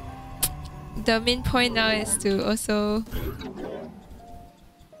like the main point now is to also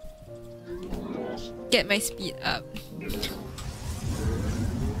get my speed up.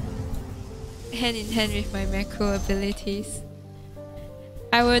 Hand in hand with my macro abilities.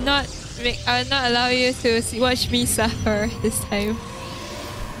 I will not allow you to watch me suffer this time.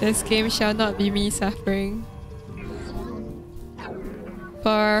 This game shall not be me suffering.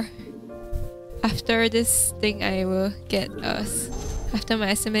 For after this thing I will get us. After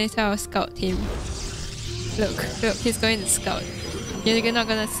my assimilator I'll scout him. Look, he's going to scout. You're not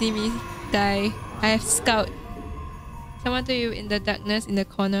gonna see me die. I have scout. Someone to you in the darkness in the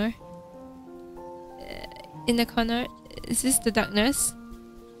corner. In the corner? Is this the darkness?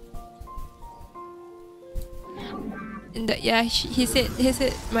 In the yeah, he said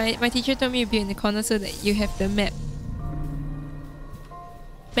my teacher told me to be in the corner so that you have the map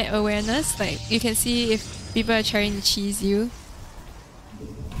awareness, like you can see if people are trying to cheese you.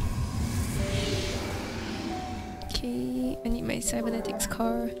 Okay, I need my cybernetics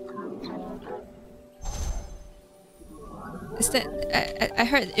core. Is that I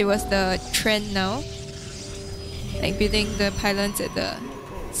heard it was the trend now, like building the pylons at the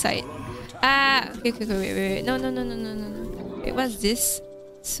site. Okay, wait. No. Wait, what's this?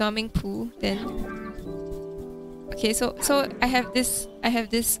 Swimming pool, then. Okay, so I have this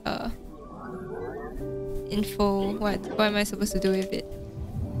info. What am I supposed to do with it?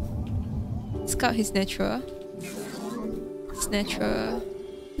 Scout his natural. It's natural.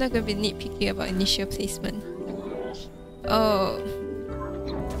 I'm not gonna be nitpicky about initial placement. Oh.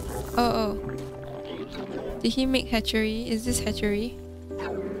 Did he make hatchery? Is this hatchery?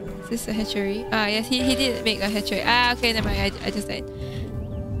 this a hatchery? Ah, yes, he did make a hatchery. Ah, okay, never mind. I just died.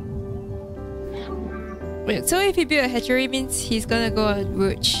 Wait, so if he built a hatchery means he's gonna go on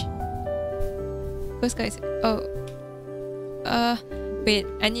Roach. Those guys. Oh. Wait,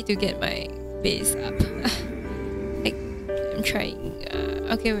 I need to get my base up. I'm trying.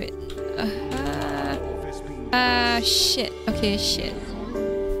 Okay, wait. Shit. Okay, shit.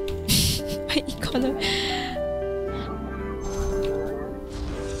 My economy.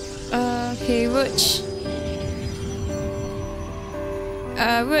 Okay, Roach.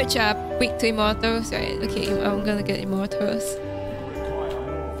 Roach are weak to immortals, right? Okay, I'm gonna get immortals.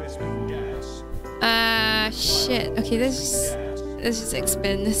 Shit. Okay, let's just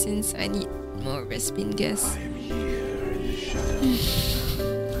expand since I need more Vespine gas.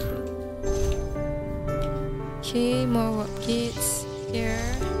 Okay, more warp gates here.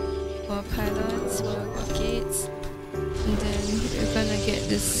 More pylons, more warp gates. And then we're gonna get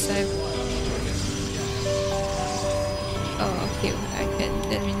this side. Oh, okay, I can.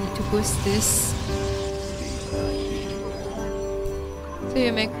 Then we need to boost this. So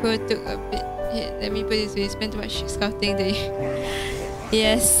your macro took a bit hit. Let me put this way. Spend too much scouting day.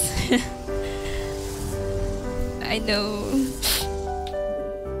 Yes. I know.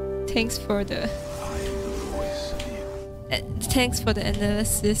 Thanks for the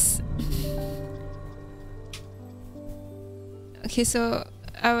analysis. Okay, so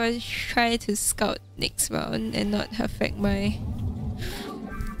I will try to scout next round and not affect my...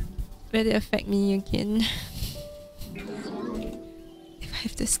 Will it affect me again? If I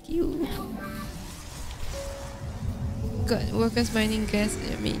have the skill. God, workers mining gas,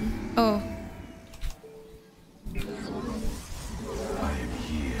 I mean. Oh.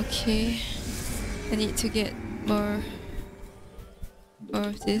 Okay. I need to get more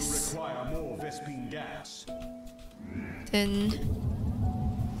of this. Then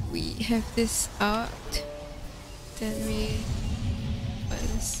we have this out. Then we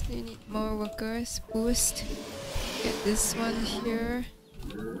need more workers. Boost. Get this one here.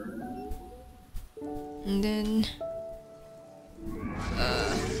 And then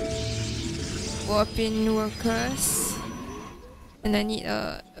warp in workers. And I need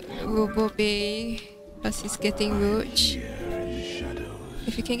a Robo Bay because he's getting Roach.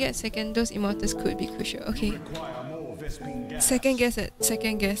 If you can get second, those immortals could be crucial. Okay. Second guess,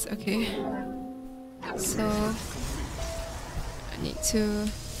 okay. So I need to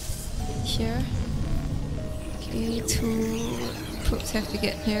here. Okay, 2 troops have to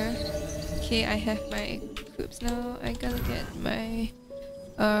get here. Okay, I have my troops now. I'm gonna get my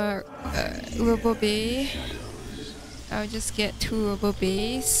Robo Bay. I'll just get 2 Robo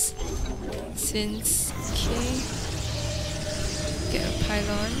Bays since get a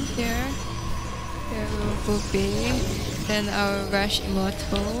pylon here. Get a Robo Bay. Then I'll rush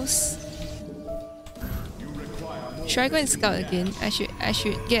immortals. Should I go and scout again? I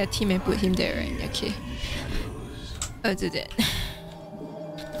should get a team and put him there, right? Okay. I'll do that.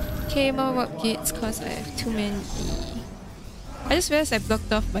 Okay, more warp gates cause I have too many. I just realized I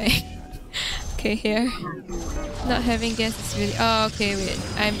blocked off my okay here. Not having gas is really okay, wait.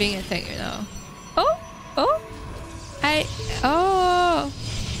 I'm being attacked right now.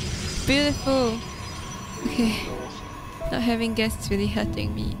 Beautiful. Okay. Not having gas is really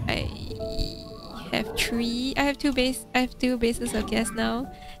hurting me. I have 2 bases of gas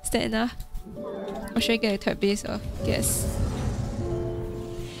now. Is that enough? Or should I get a 3rd base of gas?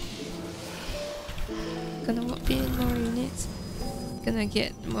 Gonna warp in more units. Gonna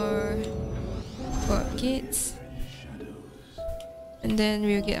get more warp gates. And then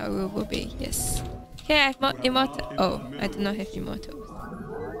we'll get our Robo Bay, yes. Okay, I have immortal. Oh, I do not have immortals.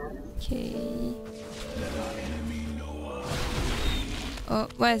 Okay. Oh,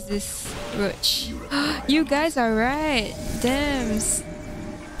 what is this? Roach. You guys are right! Damn!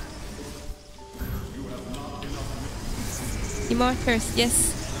 Immortals,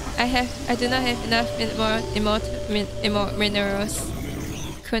 yes. I do not have enough minerals.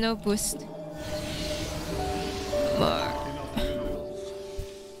 Chrono boost.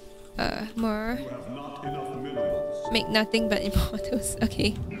 More. Make nothing but immortals.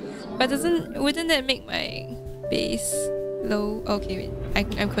 Okay. But wouldn't that make my base low? Okay, wait.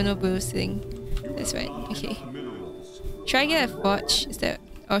 I'm chrono boosting. That's right. Okay. Should I get a forge? Is that,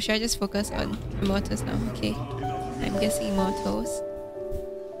 or should I just focus on immortals now? Okay. I'm guessing immortals.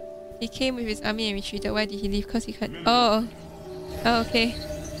 He came with his army and retreated. Why did he leave? Because he can't. Oh, okay.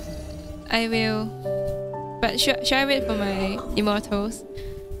 I will. But should I wait for my immortals?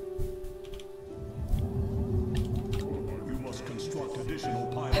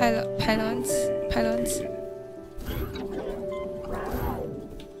 Pylons.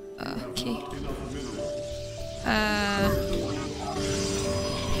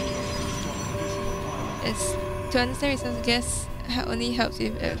 To understand resource guess only helps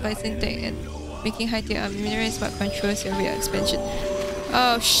with advising tech and making high tier army. Mineral is what controls your rate of expansion.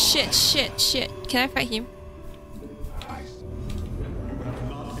 Oh shit, shit, shit. Can I fight him?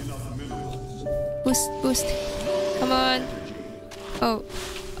 Boost, boost. Come on. Oh.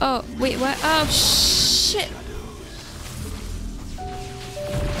 Oh, wait, what? Oh shit.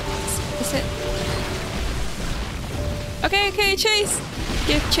 Is it? Okay, okay, chase!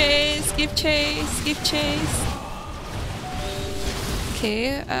 Give chase, give chase, give chase.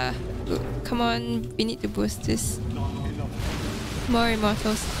 Okay, come on, we need to boost this. More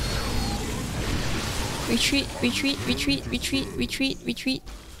immortals. Retreat, retreat, retreat, retreat, retreat, retreat.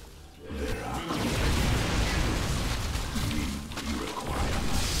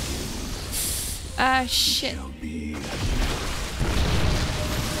 Ah, shit.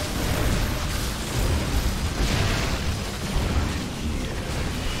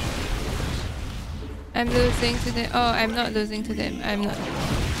 I'm losing to them. Oh, I'm not losing to them. I'm not.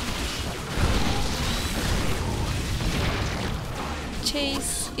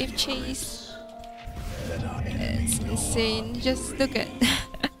 Chase. Give chase. It's insane. Just look at...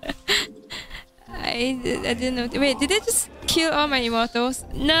 I didn't know. Wait, did they just kill all my immortals?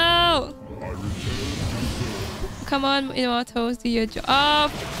 No! Come on, immortals, do your job. Oh,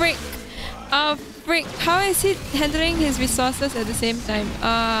 frick! Oh, frick! How is he handling his resources at the same time?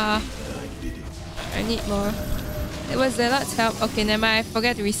 I need more. It was Zealots help. Okay, never mind. I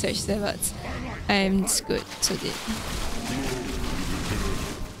forgot to research Zealots. I'm screwed. So did.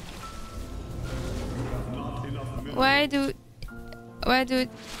 Why do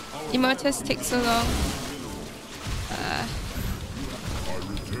immortals take so long?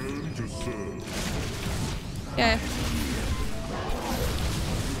 Yeah.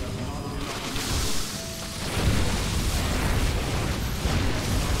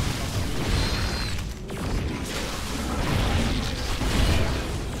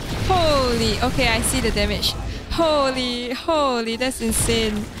 Holy, okay, I see the damage. Holy, that's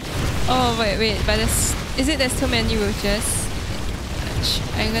insane. Oh wait, but there's too many roaches.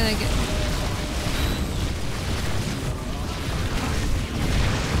 I'm gonna get...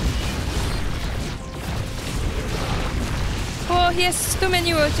 Oh, he has too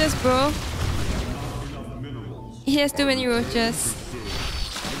many roaches, bro. He has too many roaches.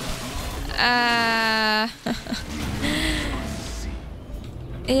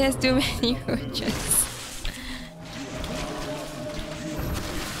 He has too many roaches.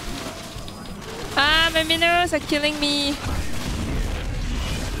 My minerals are killing me.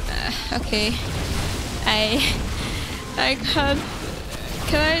 Okay. I can't...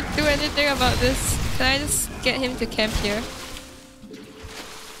 Can I do anything about this? Can I just get him to camp here?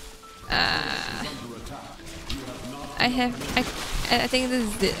 I think this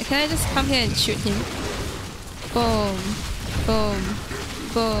is it. Can I just come here and shoot him? Boom. Boom.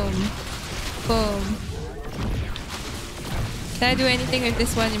 Boom. Boom. Can I do anything with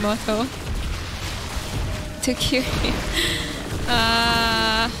this one immortal? To kill him.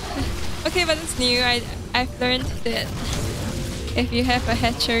 Okay, but it's new. I've learned that if you have a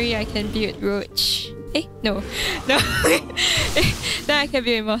hatchery, I can build roach. Eh? No. No. Then I can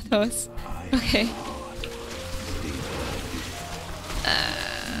build immortals. Okay.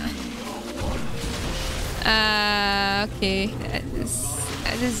 Okay.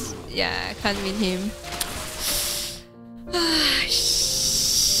 Yeah, I can't win him.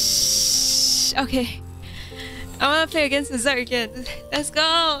 Okay. I wanna play against the Zerg again. Let's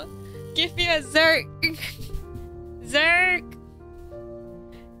go! Give me a Zerg! Zerg!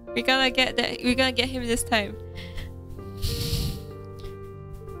 We're gonna get that. We're gonna get him this time.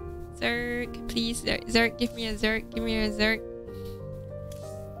 Zerg, please, Zerg, give me a Zerg. Give me a Zerg.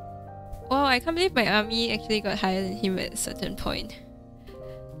 Wow, I can't believe my army actually got higher than him at a certain point.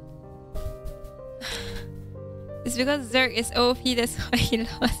 It's because Zerg is OP, that's why he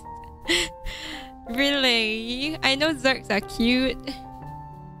lost. Really? I know Zergs are cute.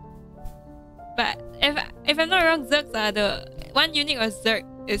 But if I'm not wrong, Zergs are the... One unit of Zerg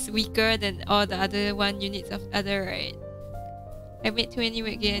is weaker than all the other one units of other, right? I made too many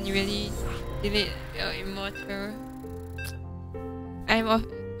weight gain and you really delete your immortal. I'm off...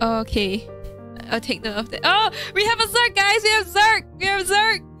 Oh, okay. I'll take note of that. Oh! We have a Zerg, guys! We have Zerg! We have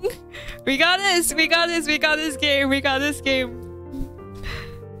Zerg! We got this! We got this! We got this game! We got this game!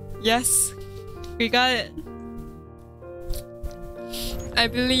 Yes! We got it! I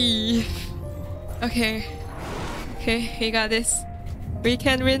believe. Okay. Okay, we got this. We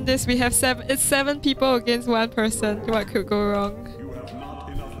can win this. We have it's 7 people against 1 person. What could go wrong? You have not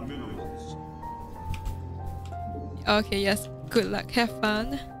enough minerals. Okay, yes. Good luck. Have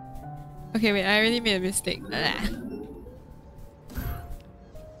fun. Okay, wait, I really made a mistake. Ah.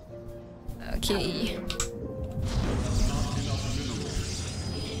 Okay.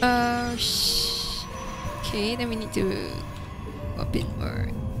 Okay, then we need to go a bit more.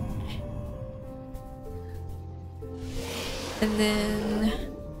 And then...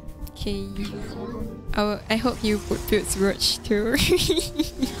 Okay. I hope you build Roach too.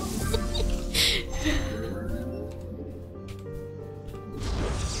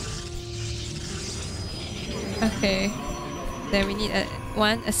 Okay. Then we need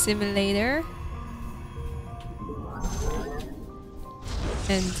one assimilator.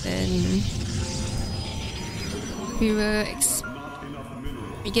 And then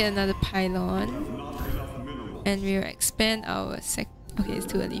we get another pylon. And we'll expand our okay, it's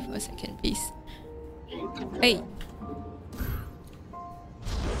too early for second piece. Hey!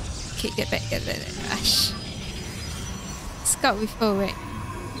 Okay, get back. Ash. Scout with right.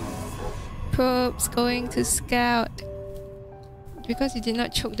 Probes going to scout. Because you did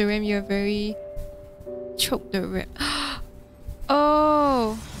not choke the ram, you're very... Choke the ram.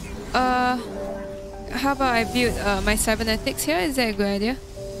 Oh! How about I build my cybernetics here? Is that a good idea?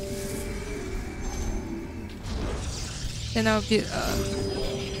 Then I'll build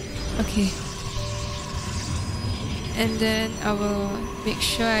okay. And then I will make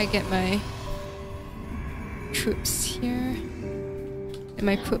sure I get my troops here. And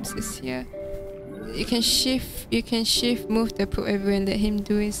my probes is here. You can shift, move the probe everywhere and let him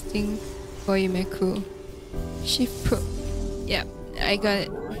do his thing for you, my crew. Shift probe. Yep, I got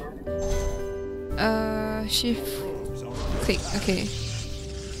it. Shift. Click, okay.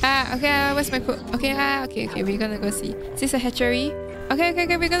 Okay, where's my probe? Okay, okay, we're gonna go see. Is this a hatchery?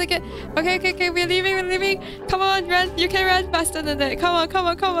 Okay, we're gonna get... Okay, we're leaving. Come on, run, you can run faster than that. Come on,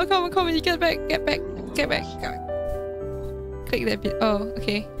 you get back. Click that bit. Oh,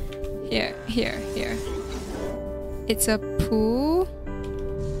 okay. Here. It's a pool.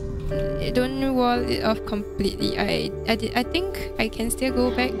 Don't wall it off completely. I think I can still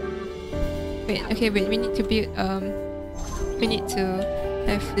go back. Wait, we need to build we need to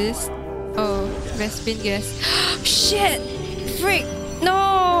have this. Oh, Vespin gas. Shit! Frick!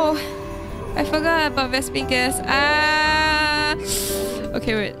 No! I forgot about Vespin gas.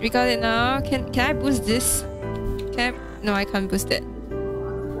 Okay, wait, we got it now. Can I boost this? No, I can't boost it.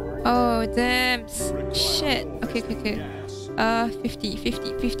 Oh, damn. Shit. Okay. 50.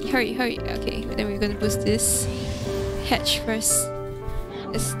 Hurry. Okay, then we're gonna boost this. Hatch first.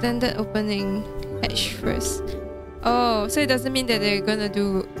 A standard opening. Hatch first. Oh, so it doesn't mean that they're gonna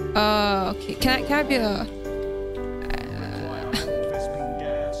do... okay. Can I build a...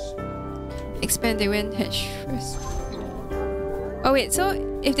 expand, they went hatch first. Oh wait, so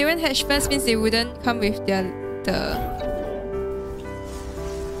if they went hatch first means they wouldn't come with the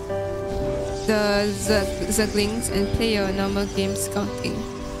Zerglings and play your normal game scouting.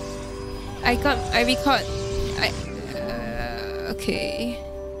 I record. Okay.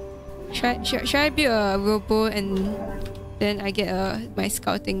 Should I build a robo and then I get my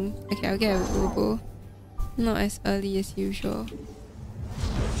scouting? Okay, I'll get a robo. Not as early as usual.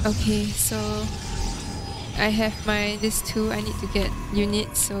 Okay, so I have this two. I need to get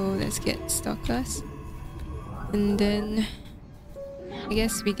units, so let's get stalkers. And then I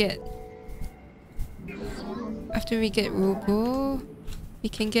guess we get... After we get robo, we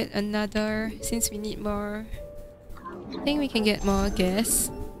can get another, since we need more. I think we can get more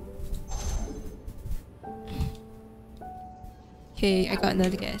gas. Okay, I got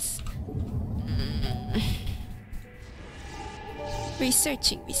another gas.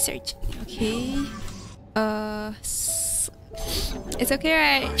 Researching. Okay. It's okay,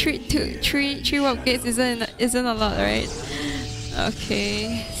 right? Three warp gates isn't a lot, right?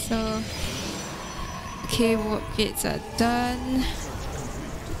 Okay, so okay, warp gates are done.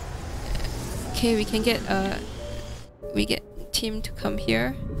 Okay, we can get we get team to come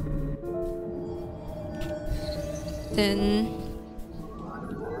here. Then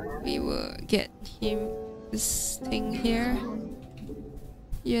we will get him this thing here.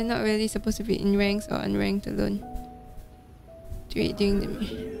 You're not really supposed to be in ranks or unranked alone. Doing them.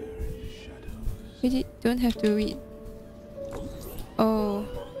 We don't have to read. Oh.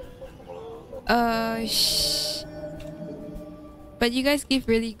 But you guys give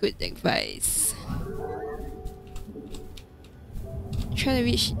really good advice. Try to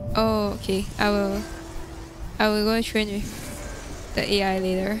reach. Oh, okay. I will go train with the AI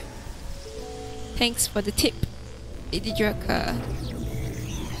later. Thanks for the tip, Lady Draka.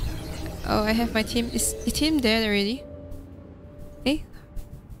 Oh, I have my team. Is the team dead already? Hey?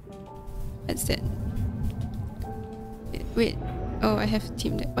 What's that? Wait. Oh, I have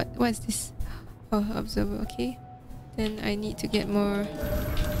team. What is this? Oh, observer. Okay. Then I need to get more.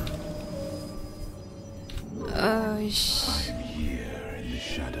 I'm here in the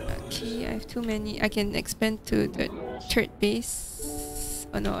shadows. Okay, I have too many. I can expand to the third base.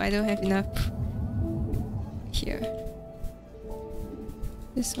 Oh no, I don't have enough. Here.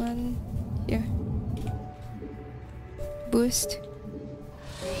 This one. Here. Boost.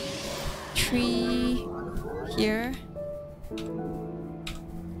 3 here.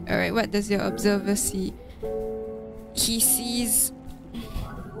 Alright, what does your observer see? He sees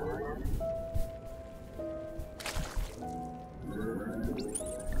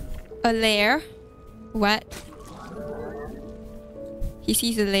a lair. What? He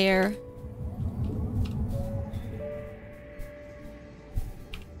sees a lair.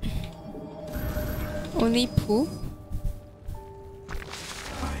 Only poo?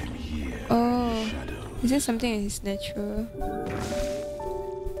 Oh, is there something that is natural?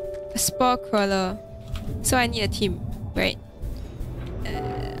 A spore crawler. So I need a team, right?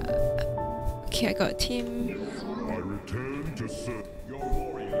 Okay, I got a team. I return to serve. Your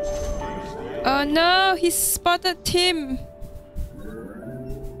warriors against the Oh no, he spotted Tim.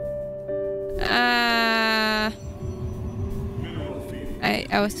 mineral field.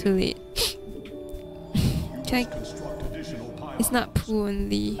 I was too late. Can I? Construct additional pylons. It's not poo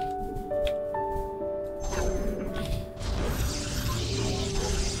only.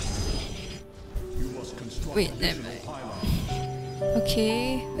 You must construct Wait, never additional mind. pylons.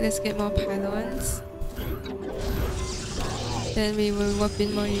 Okay, let's get more pylons. Then we will warp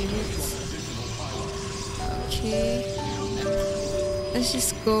in more units. Okay. Let's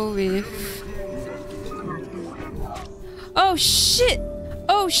just go with... Oh shit!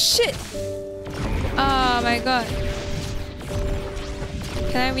 Oh shit! Oh my god.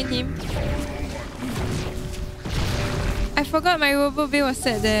 Can I win him? I forgot my robo bay was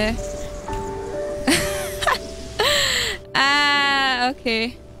set there. Ah,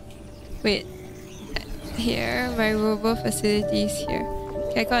 okay. Wait. Here, my robo facility is here.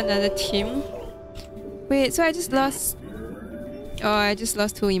 Okay, I got another team. Wait, so I just lost... Oh, I just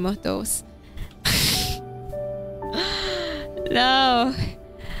lost 2 immortals. No.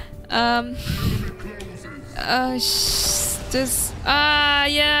 Yeah, I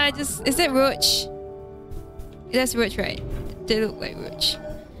just... Is that roach? That's roach, right? They look like roach.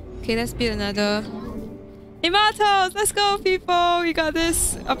 Okay, let's build another... Immortals! Let's go, people! We got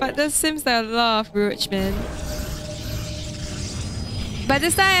this! Oh, but there seems like a lot of roach, man. But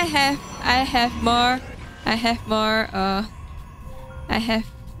this time I have more... I have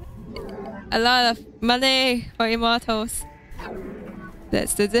a lot of money for immortals.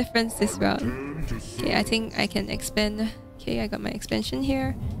 That's the difference this round. Okay, I think I can expand. Okay, I got my expansion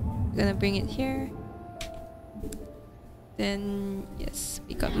here. I'm gonna bring it here. Then, yes,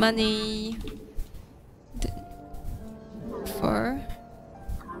 we got money. Then 4.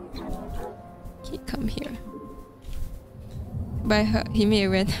 Okay, come here. By her, he made a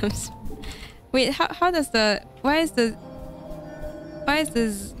random. Wait, how does the... Why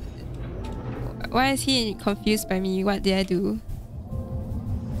is he confused by me? What did I do?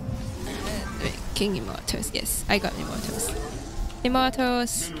 Wait, King Immortals. Yes, I got Immortals.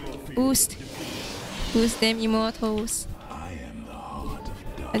 Immortals. Boost. Boost them Immortals.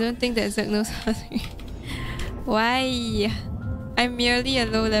 I don't think that Zerg knows how to... Why? I'm merely a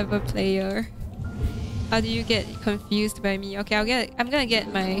low level player. How do you get confused by me? Okay, I'm gonna get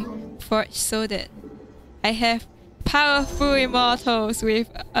my forge so that I have powerful immortals with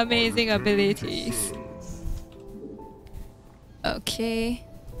amazing abilities. Okay.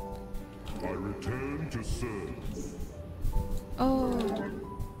 I return to serve. Oh.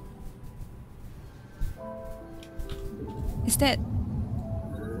 Is that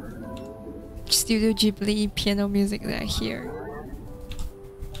Studio Ghibli piano music that I hear?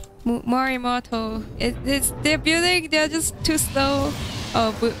 More immortal. They're building, they're just too slow.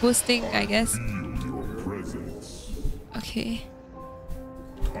 Oh, boosting, I guess. Your presence. Okay.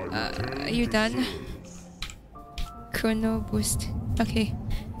 Are you done? Chrono boost. Okay.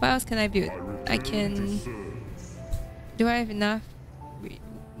 What else can I build? I can... Do I have enough? Wait,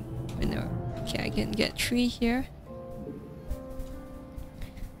 no. Okay, I can get 3 here.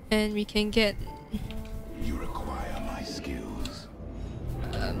 And we can get... You require my skills.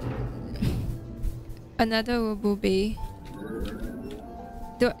 Another Robo Bay.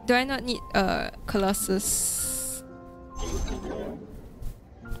 Do I not need Colossus?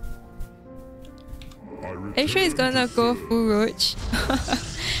 Are you sure it's gonna go full roach?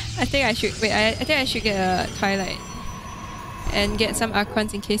 I think I should wait. I think I should get a Twilight and get some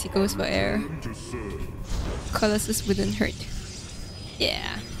Archons in case it goes for air. Colossus wouldn't hurt.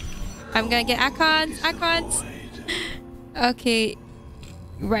 Yeah. I'm gonna get icons. Icons. Okay.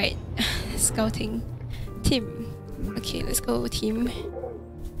 Right. Scouting. Team. Okay, let's go, team.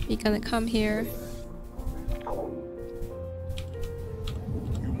 We're gonna come here.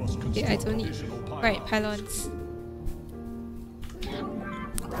 Okay, I don't need. Right, pylons.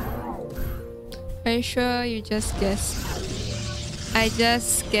 Are you sure you just guessed? I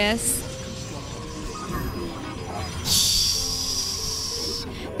just guessed.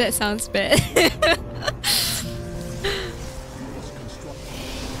 That sounds bad.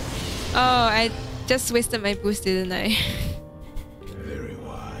 Oh, I just wasted my boost, didn't I? Very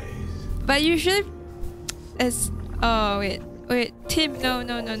wise. But usually, as oh wait, Tim, no.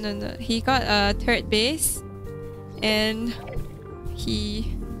 He got a third base, and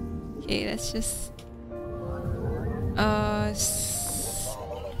he. Okay, let's just.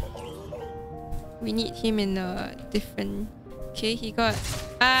 We need him in a different. Okay, he got.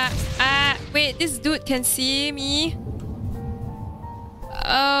 Wait, this dude can see me.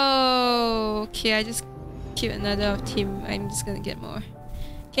 Oh, okay, I just killed another of team. I'm just gonna get more.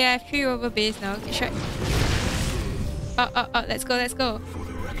 Okay, I have 3 over base now. Okay, sure. Oh, let's go. For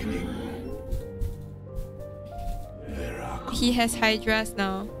the reckoning. He has Hydras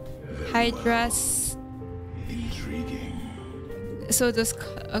now. Hydras. Intriguing. So those.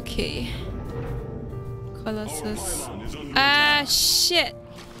 Okay. Colossus. Shit.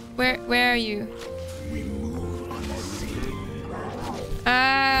 Where are you? We move unseen.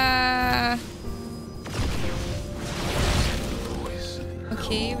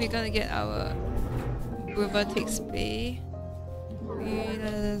 Okay, we're gonna get our robotics bay.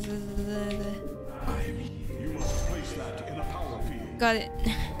 Got it.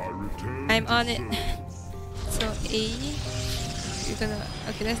 I'm on it. So A. We're gonna.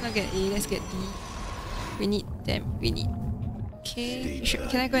 Okay, let's not get A. Let's get D. We need them. We need. Okay.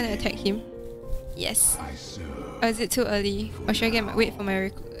 Can I go and attack him? Yes. Or is it too early? Or should I get wait for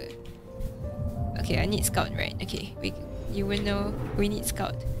my Okay, I need scout, right? Okay, you will know we need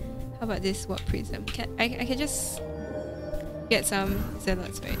scout. How about this warp prism? I can just get some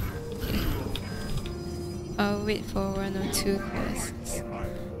zealots, right? Okay. I'll wait for 1 or 2 quests.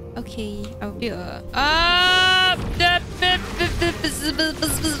 Okay, I'll build a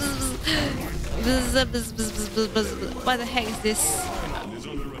what the heck is this?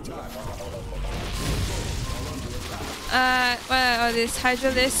 What are all this?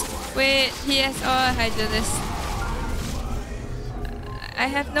 Hydralisk? Wait, he has all Hydralisk. I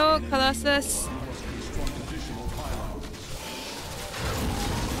have no Colossus.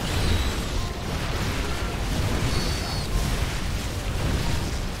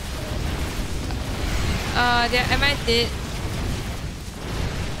 Am I dead?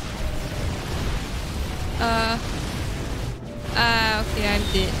 Okay, I'm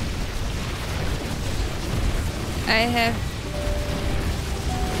dead. I have.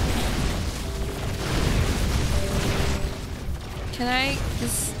 Can I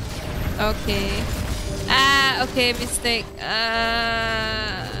just? Okay. Okay, mistake.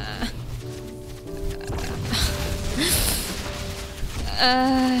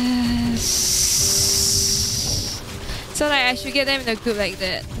 So like I should get them in a group like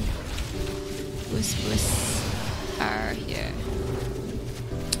that. Who's are here?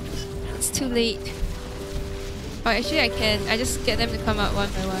 It's too late. Oh, actually I can. I just get them to come out one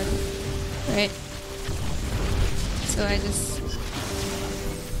by one, right? So I just.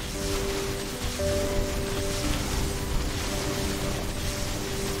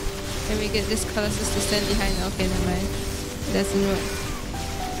 Let me get this Colossus to stand behind. Okay, never mind. It doesn't work.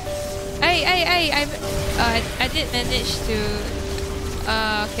 I did manage to.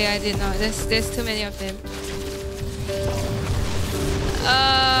 Okay, I did not. There's too many of them.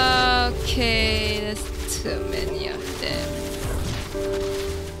 Okay, there's too many of them.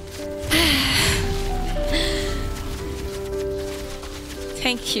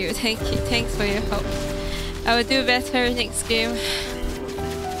 Thank you. Thanks for your help. I will do better next game.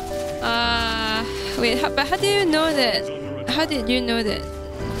 Wait, but how do you know that? How did you know that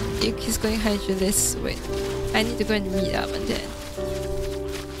he's going Hydralisk? Wait, I need to go and read up on that.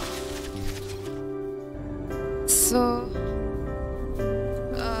 So,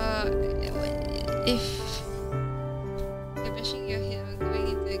 if you're bashing your head on going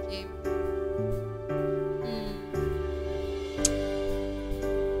into the game,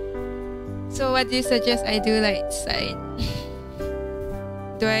 so what do you suggest I do light side?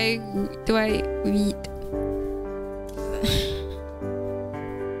 Do I read?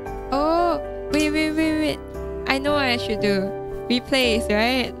 Oh, wait. I know what I should do. Replace,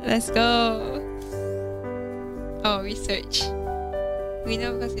 right? Let's go. Oh, research. We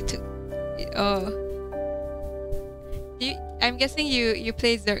know because you took it. Oh. I'm guessing you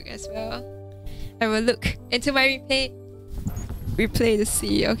play Zerg as well. I will look into my replay to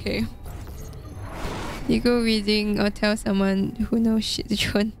see. Okay. You go reading or tell someone who knows shit to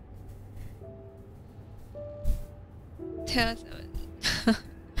John. Tell someone.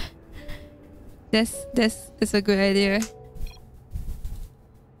 That's a good idea.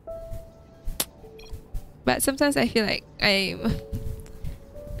 But sometimes I feel like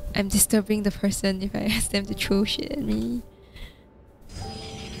I'm disturbing the person if I ask them to throw shit at me.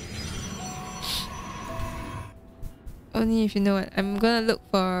 Only if you know what. I'm gonna look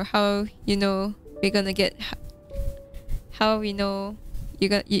for how you know we're gonna get. How we know he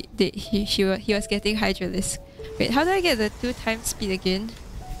was getting Hydralisk. Wait, how do I get the 2 times speed again?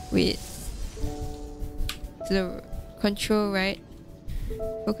 Wait. To the control, right?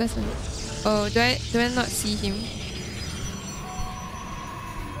 Focus on. Oh, do I not see him?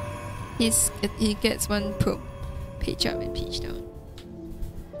 He gets 1 probe. Page up and page down.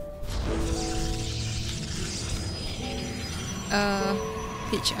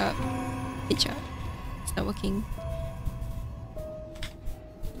 Page up. Page up. It's not working.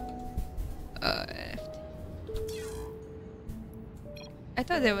 I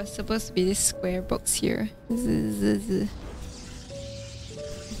thought there was supposed to be this square box here.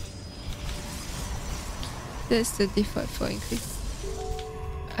 That's the default for increase.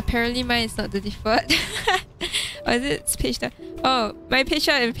 Apparently mine is not the default. Or is it page down? Oh, my page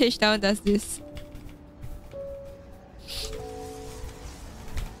up and page down does this.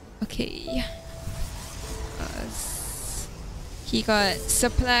 Okay. He got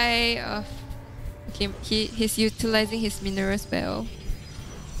supply of. Okay, he's utilizing his minerals well.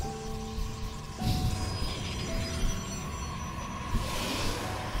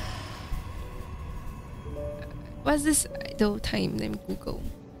 What's this idle time? Let me Google.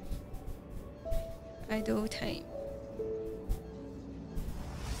 Idle time.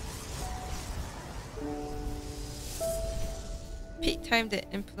 Paid time that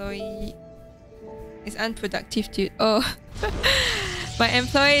employee is unproductive due. Oh, my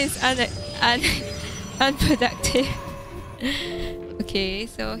employee is unproductive. Okay,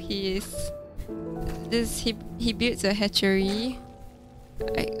 so he is. He builds a hatchery.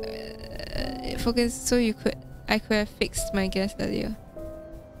 Focus. So I could have fixed my guess earlier.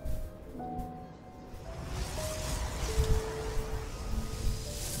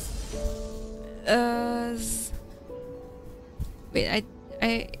 Wait,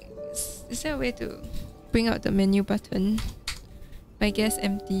 is there a way to bring out the menu button? My guess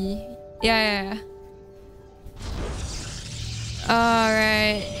empty. Yeah.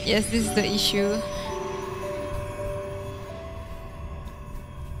 Alright. Yes, this is the issue.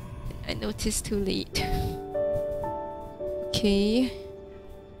 I noticed too late. Okay.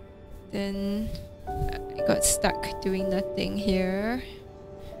 Then I got stuck doing nothing here.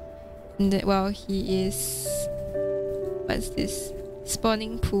 And that while he is... What's this?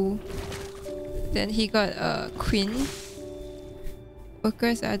 Spawning pool. Then he got a queen.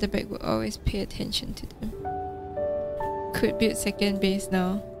 Workers at the back will always pay attention to them. Could build second base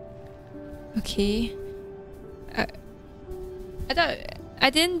now. Okay. I thought I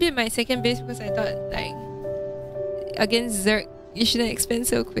didn't build my second base because I thought like against Zerg you shouldn't expand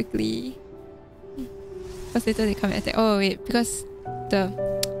so quickly. Because later they come and attack. Oh wait, because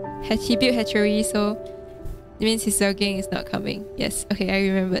he built hatchery, so it means his Zerging is not coming. Yes, okay, I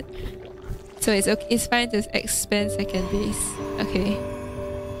remembered. So it's okay, it's fine to expand second base. Okay.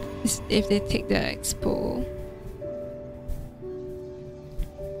 If they take the expo.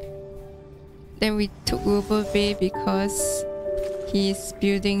 Then we took Robo Bay because he's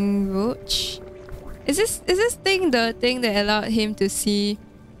building Roach. Is this thing the thing that allowed him to see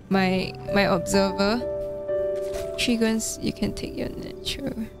my observer? 3 guns, you can take your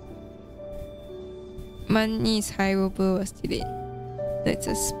natural. Money is high, Robo was delayed. That's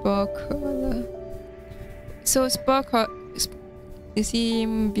a spore crawler. So spore crawler, you see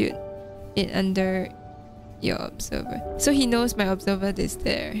him build it under your observer. So he knows my observer is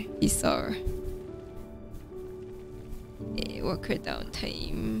there. He saw. Worker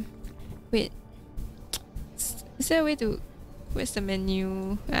downtime. Wait. Is there a way to... Where's the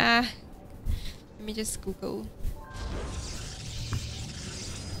menu? Let me just Google.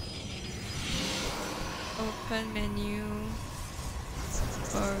 Open menu.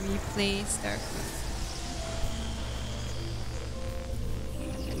 Or replay StarCraft.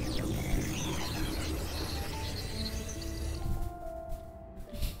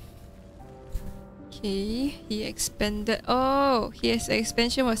 Okay, he expanded. Oh, his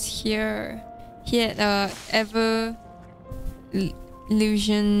expansion was here. He had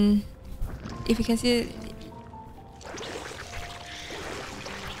illusion. If you can see it.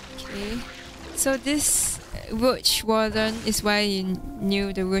 Okay. So this roach warden is why you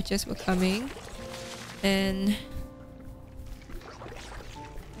knew the roaches were coming. And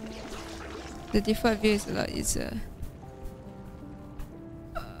the default view is a lot easier.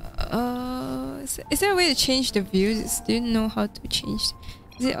 Is there a way to change the views? Do you know how to change?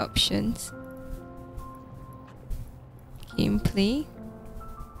 Is it options? Gameplay?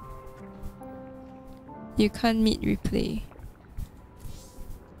 You can't meet replay.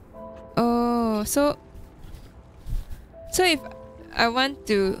 Oh, so if I want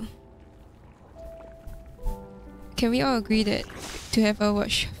to, can we all agree that to have a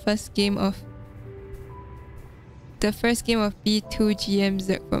watch first game of the first game of B2 GM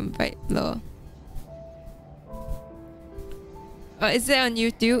Zerk from Vibe Law? Is that on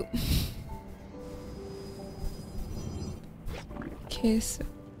YouTube? Okay,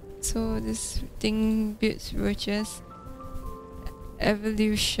 so this thing builds roaches.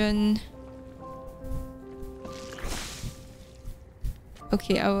 Evolution.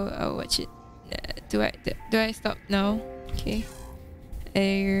 Okay, I'll watch it. Do I stop now? Okay.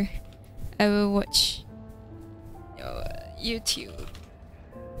 I will watch YouTube.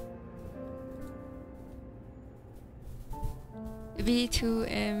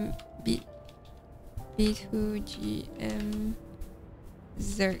 B2M B2GM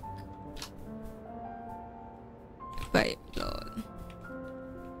Zerk Vibe lol.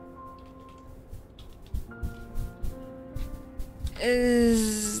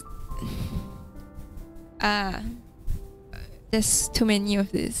 There's too many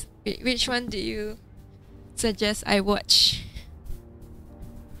of this. Which one do you suggest I watch?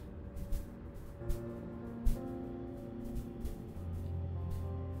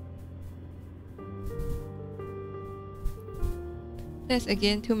 There's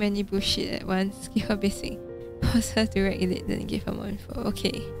again too many bullshit at once. Give her basic. Pause her to regulate, then give her more info.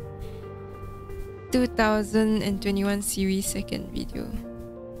 Okay. 2021 series second video.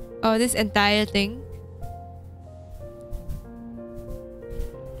 Oh, this entire thing?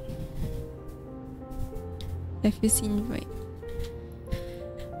 Have you seen right?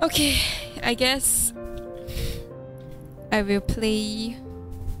 Okay, I guess I will play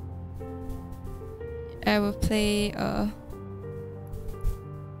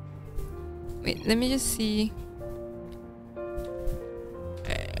wait, let me just see.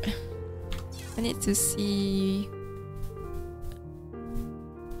 I need to see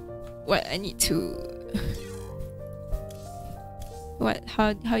what I need to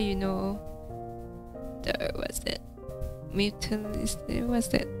how you know the what's that mutalist, what's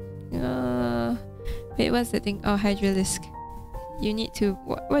that wait, what's the thing? Oh, hydralisk. You need to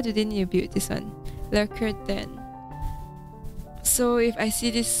what do they need to build? This one, lurker. Then so if I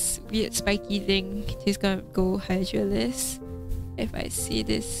see this weird spiky thing, he's gonna go hydralisk. If I see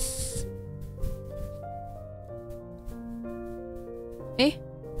this,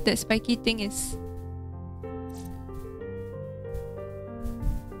 that spiky thing is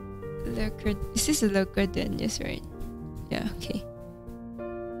lurker. Is this a lurker then? Yes, right? Yeah, okay.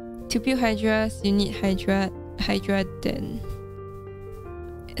 To build hydras, you need hydra then.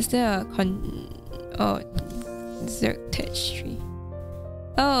 Is there a Zerk tech tree?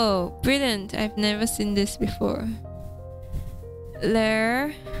 Oh, brilliant. I've never seen this before.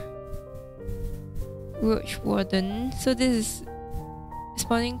 Lair Roach Warden. So this is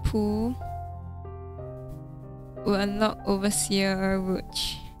spawning pool. Will unlock Overseer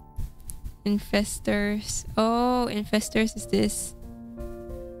Roach. Infestors. Oh, Infestors is this.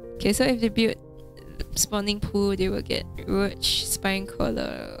 Okay, so if they build spawning pool, they will get Roach, Spine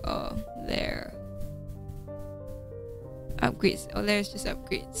Crawler, or Lair. Upgrades. Oh, Lair is just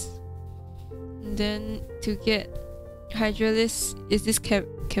upgrades. And then to get Hydralis, is this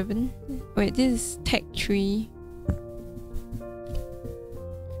Kevin? Wait, this is Tech Tree.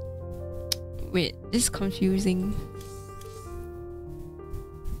 Wait, this is confusing.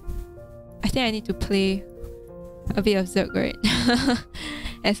 I think I need to play a bit of Zerk, right?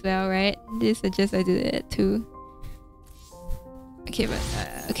 As well, right? This suggests I do that too. Okay, but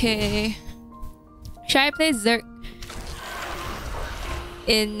okay. Should I play Zerk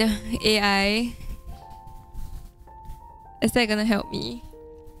in AI? Is that gonna help me?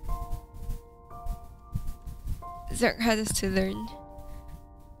 Zerk hardest to learn.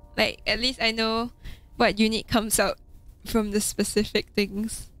 Like, at least I know what unit comes out from the specific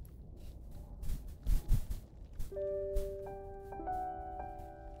things.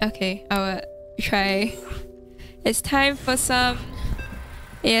 Okay, I will try. It's time for some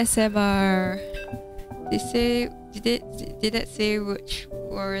ASMR. They say Did that say which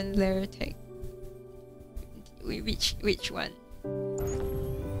Warren Lair tag? Which one?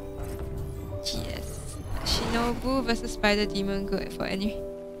 GS Shinobu versus Spider Demon good for any.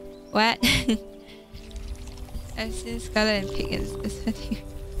 What? I've seen Scarlet and Pig in this setting.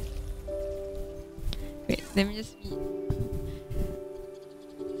 Wait, let me just read.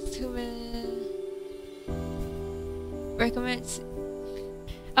 Recommends.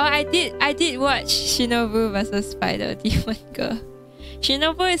 Oh, I did watch Shinobu versus Spider Demon Girl.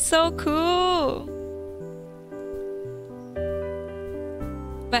 Shinobu is so cool.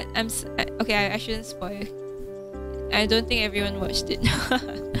 But okay, I shouldn't spoil. I don't think everyone watched it.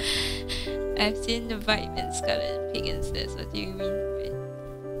 I've seen the vibe in Scarlet and Pig instead. What do you mean? Wait.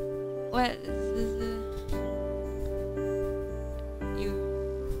 What is you?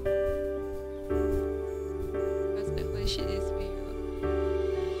 What's the holy shit is real?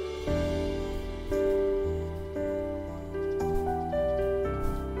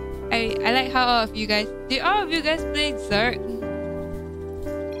 I like how all of you guys. Did all of you guys play Zerg?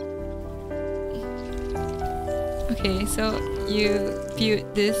 Okay, so you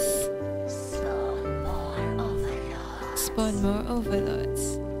build this. Spawn more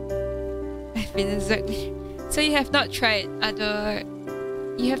overlords. I've been a Zerg. So you have not tried other.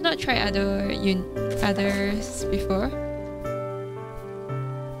 You have not tried others before.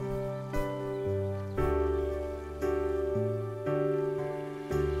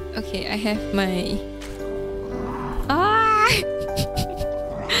 Okay, I have my. Ah!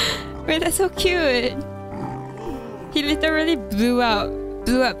 Wait, that's so cute. He literally blew up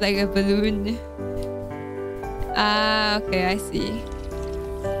like a balloon. Ah, okay, I see.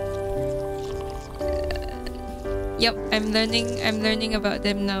 Yep, I'm learning about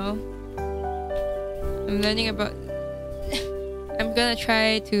them now. I'm learning about. I'm gonna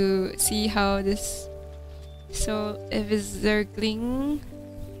try to see how this. So if it's Zergling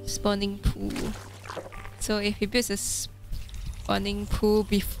spawning pool. So if he builds a spawning pool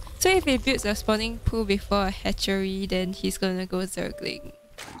before a hatchery, then he's gonna go Zergling.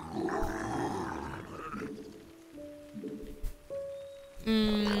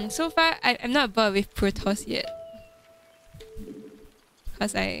 So far I'm not bored with Protoss yet.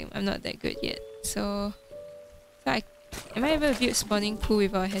 Cause I'm not that good yet. So am I able to build spawning pool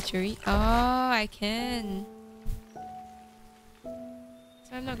without a hatchery? Oh, I can.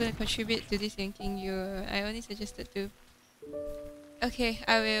 So I'm not gonna contribute to this thanking you. I only suggested to. Okay,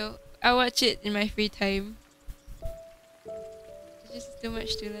 I will. I'll watch it in my free time. It's just too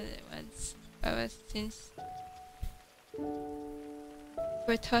much to learn at once. Since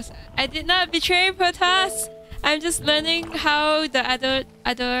Protoss, I did not betray Protoss. I'm just learning how the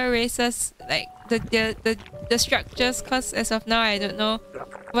other races, like the structures. Cause as of now, I don't know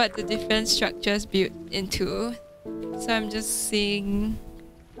what the different structures build into. So I'm just seeing.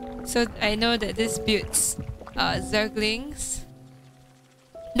 So I know that this builds Zerglings.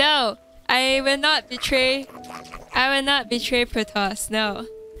 No, I will not betray Protoss. No,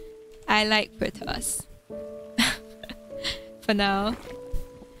 I like Protoss. For now.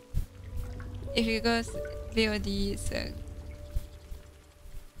 If you go VOD, Zerg.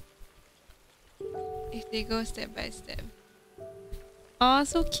 If they go step by step. Oh,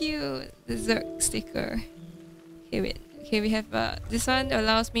 so cute! The Zerg sticker. Okay, wait. Okay, we have this one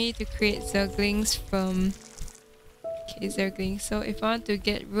allows me to create Zerglings from. Okay, Zerglings. So if I want to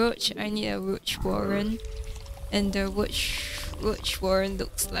get Roach, I need a Roach Warren, and the Roach Warren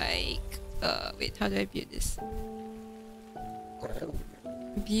looks like. Wait, how do I build this?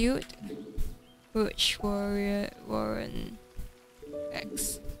 Build Roach Warren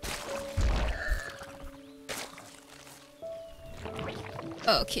X.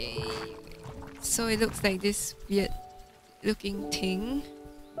 Okay, so it looks like this weird looking thing.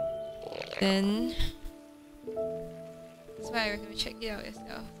 Then that's why I recommend check it out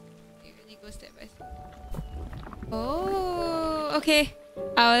yourself. You really go step by step. Oh, okay.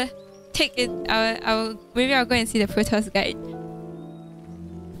 I'll take it. Maybe I'll go and see the Protoss guide.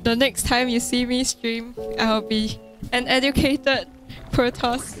 The next time you see me stream, I'll be an educated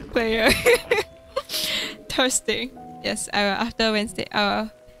Protoss player. Thursday. Yes, I will. After Wednesday, I'll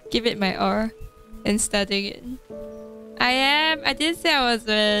give it my all and study it. I am. I didn't say I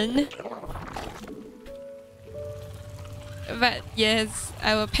wasn't. But yes,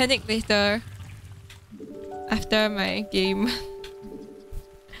 I will panic later after my game.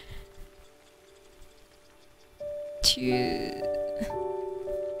 To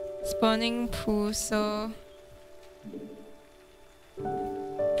spawning pool, so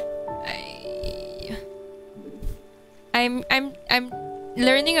I'm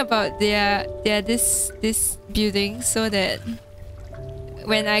learning about their this building so that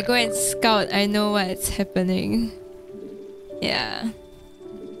when I go and scout, I know what's happening. Yeah.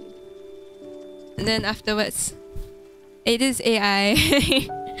 And then afterwards, it is AI.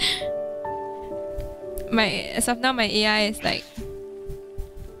 As of now, my AI is like,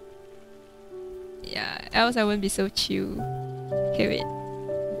 yeah. Else I wouldn't be so chill. Okay, wait.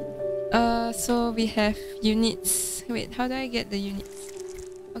 So we have units. Wait, how do I get the units?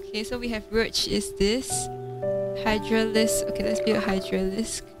 Okay, so we have roach is this. Hydralisk. Okay, let's build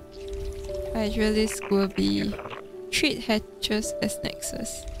Hydralisk. Hydralisk will be treat hatches as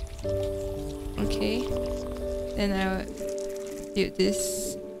nexus. Okay. Then I'll build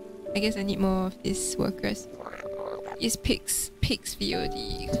this. I guess I need more of these workers. Is pigs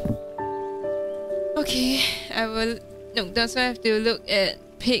VOD. Okay, I will. No, that's why I have to look at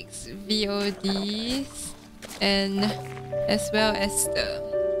pigs VODs and as well as the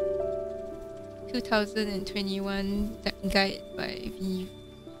 2021 guide by V.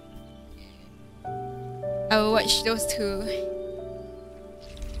 I will watch those two.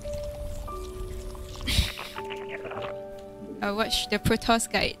 I'll watch the Protoss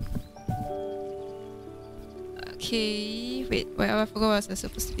guide. Okay, wait, I forgot what I was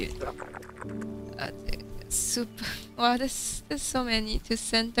supposed to do. Super. Wow, there's so many to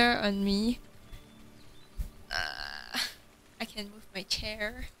center on me. I can move my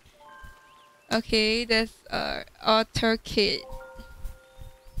chair. Okay, there's Altercate.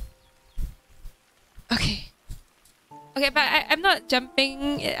 Okay. Okay, but I'm not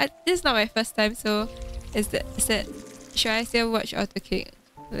jumping. This is not my first time, so is that should I still watch Altercate?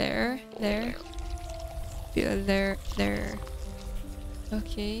 There. Build there.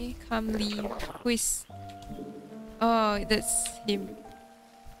 Okay, come leave. Who is? Oh, that's him.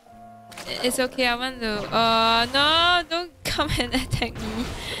 It's okay, I want to... Oh, no! Don't come and attack me.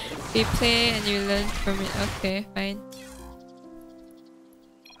 We play and you learn from it. Okay, fine.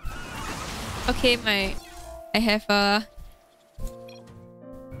 Okay, I have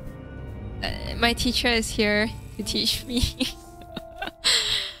my teacher is here to teach me.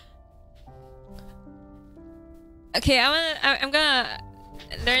 Okay, I'm gonna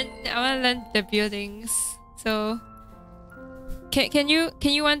learn. I wanna learn the buildings. So, can you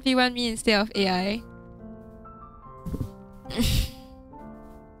 1v1 me instead of AI?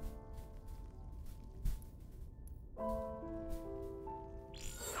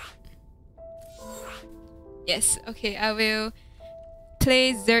 Yes. Okay, I will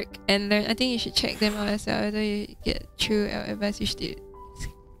play Zerk and learn. I think you should check them out as well. Whether you get through our advice, you should do it.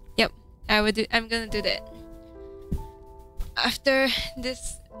 Yep, I will do. I'm gonna do that. After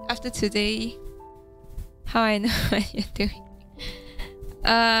today, how I know what you're doing.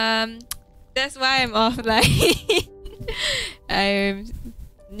 That's why I'm offline. I'm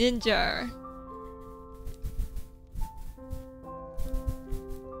ninja.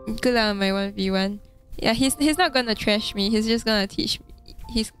 Good luck on my 1v1. Yeah, he's not gonna trash me. He's just gonna teach me.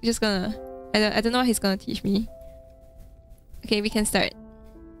 He's just gonna. I don't know what he's gonna teach me. Okay, we can start.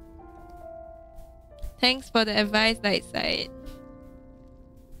 Thanks for the advice, Lightside.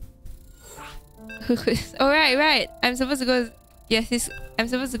 Oh right. I'm supposed to go. Yes, I'm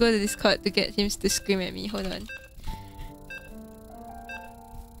supposed to go to Discord to get him to scream at me. Hold on.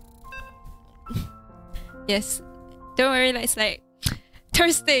 Yes. Don't worry, Lightside.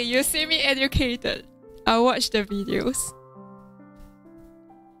 Thursday, you'll see me educated. I'll watch the videos.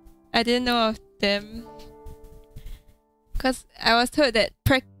 I didn't know of them. Because I was told that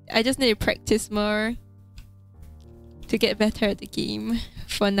I just need to practice more to get better at the game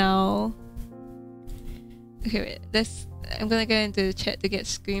for now. Okay, wait. I'm gonna go into the chat to get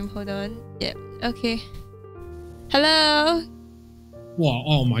Scream. Hold on. Yep. Okay. Hello! Wow,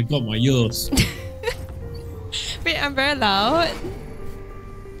 oh my god, my ears. Wait, I'm very loud.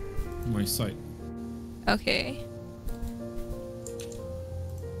 My sight. Okay.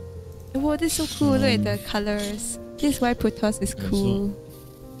 Whoa, this is so cool. Look at the colors. This is why Protoss is cool.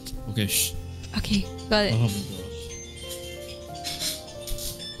 Okay, shh. Okay, got it. Oh my gosh.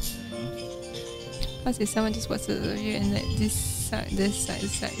 Because if someone just watches the video and like this side,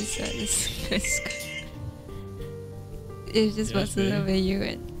 it just watches over you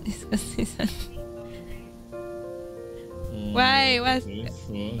and it's this one. Why? What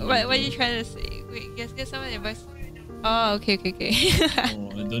are you trying to say? Wait, get someone in voice. Oh, okay. Oh,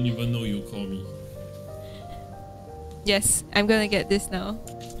 I don't even know you call me. Yes, I'm gonna get this now.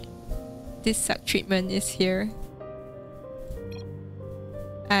 This suck treatment is here.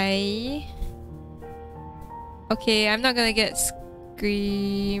 Okay, I'm not gonna get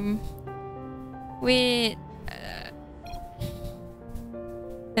Scream. Wait.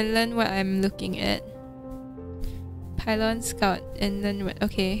 and learn what I'm looking at. Pylon scout and learn what.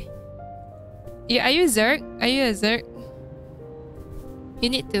 Okay. Yeah, are you Zerg? Are you a Zerg? You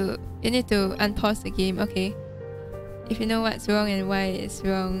need to unpause the game. Okay. If you know what's wrong and why it's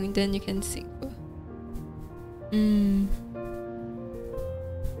wrong, then you can seek for.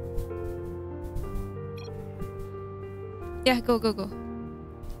 Yeah, go.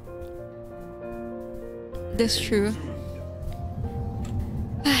 That's true.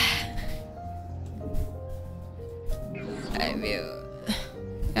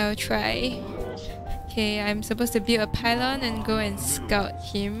 I'll try. Okay, I'm supposed to build a pylon and go and scout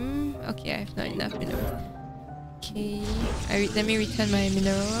him. Okay, I have not enough minerals. Okay, let me return my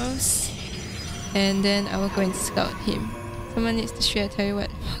minerals. And then I will go and scout him. Someone needs to share, tell you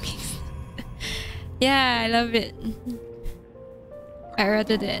what. Okay. Yeah, I love it. I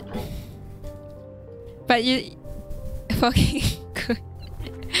rather that. But you... Fucking good.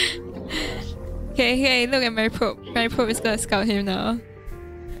 Okay, look at my probe. My probe is gonna scout him now.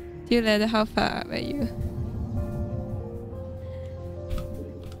 Do you ladder? How far up are you?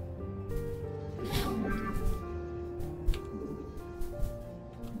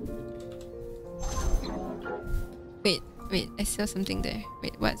 Wait, I saw something there.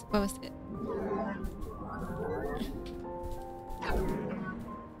 Wait, what was that?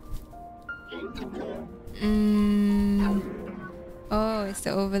 Oh, it's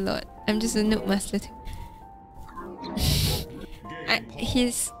the Overlord. I'm just a noob master too.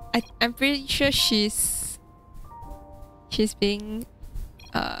 I'm pretty sure she's being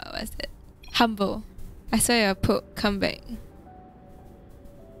what's that? Humble. I saw your poke come back.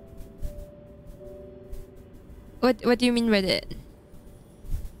 What do you mean by that?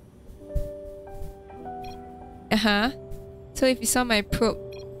 So if you saw my probe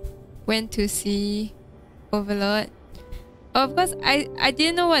went to see Overlord. Oh, of course I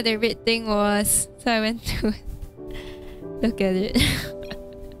didn't know what the red thing was, so I went to look at it.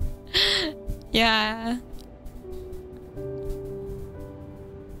 Yeah.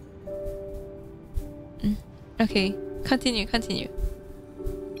 Okay, continue.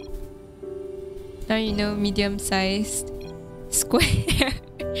 Now you know medium-sized square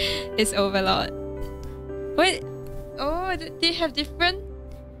is Overlord. What? Oh, they have different...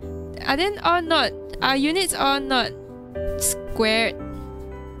 Are they all not... Our units all not squared?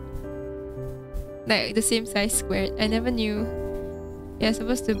 Like the same size squared? I never knew. You're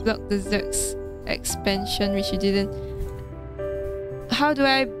supposed to block the Zerg's expansion, which you didn't. How do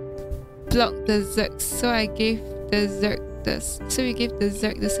I block the Zerg? So I gave the Zerg this. So we gave the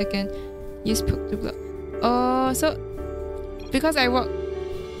Zerg the second. Use poke to block. Oh, so because I walk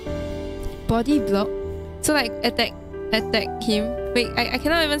body block. So like attack him. Wait, I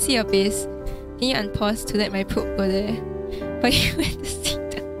cannot even see your base. Can you unpause to let my probe go there? But you went to see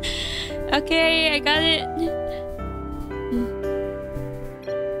that. Okay, I got it.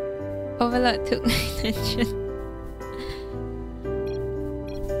 Overlord took my attention.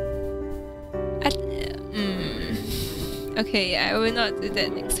 Okay, I will not do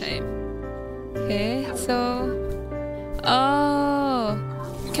that next time. Okay, so... Oh!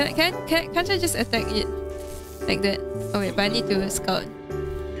 Can't I just attack it? Like that? Oh wait, but I need to scout.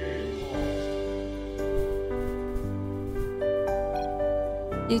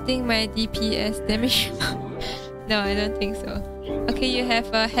 You think my DPS damage? No, I don't think so. Okay, you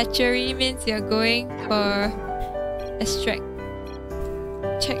have a hatchery, means you're going for extract.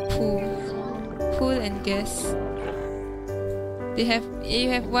 Check pool. Pool and gas. You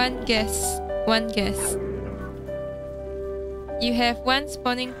have one gas. You have one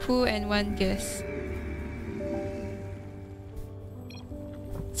spawning pool and one gas.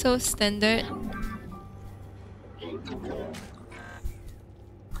 So standard.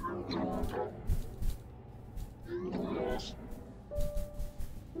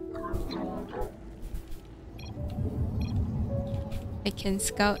 I can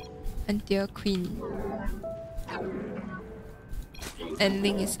scout until queen. And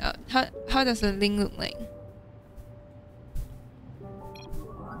Ling is out. How does a Ling look like?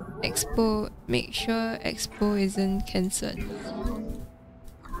 Expo. Make sure Expo isn't cancelled.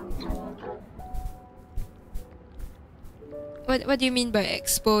 What do you mean by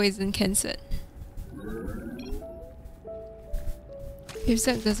Expo isn't cancelled? If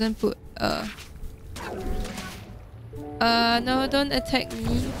Zerg doesn't put no, don't attack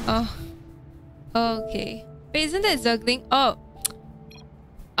me. Oh, okay. Wait, isn't that Zergling?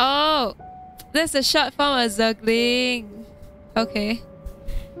 Oh, that's the short form of Zergling. Okay,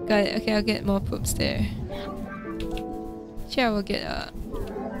 got it. Okay, I'll get more poops there. Sure, I will get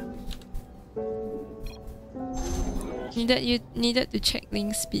needed to check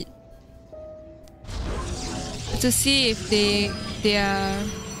link speed to see if they are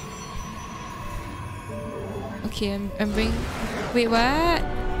okay. I'm bring. Wait, what?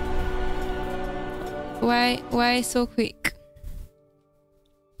 Why so quick?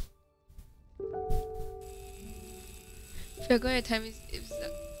 If you're going to time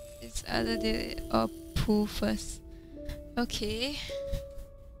it's either day or pool first. Okay.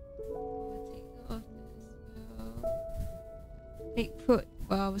 Make put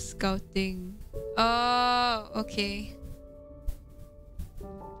while scouting. Oh, okay.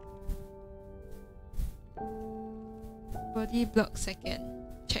 Body block second.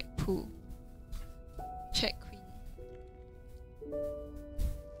 Check pool. Check queen.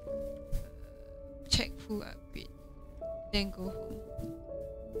 Check pool upgrade. Then go home.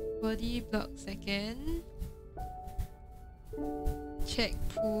 Body block second. Check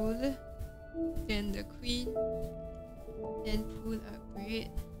pool. Then the queen. Then pool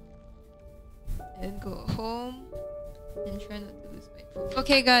upgrade. Then go home. And try not to lose my pool.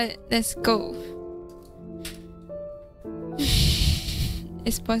 Okay, got it. Let's go.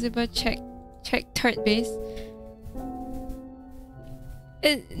 It's possible. Check third base.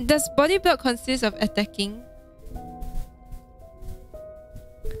 Does body block consist of attacking?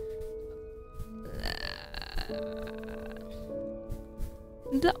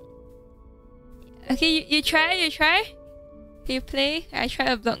 Block. Okay, you try. You play. I try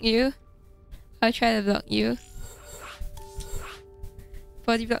to block you. I'll try to block you.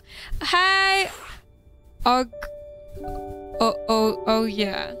 Body block. Hi. Oh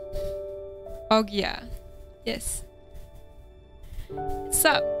yeah. Yeah. Yes.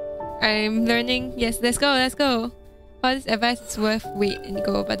 Sup? I'm learning. Yes, let's go. All this advice is worth wait and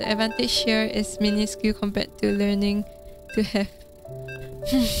go, but the advantage here is minuscule compared to learning to have.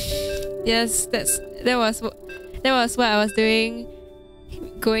 Yes, that was what I was doing,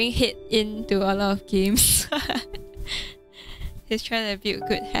 going head into a lot of games. He's trying to build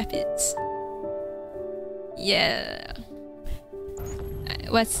good habits. Yeah.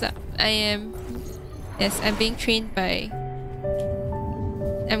 What's up? I'm being trained by.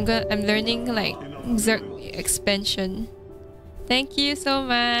 I'm learning like Zerg expansion. Thank you so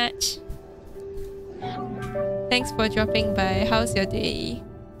much. Thanks for dropping by. How's your day?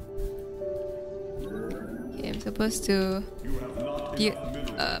 Okay, I'm supposed to build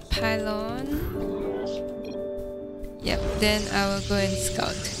a pylon. Yep, then I will go and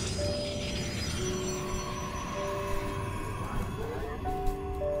scout.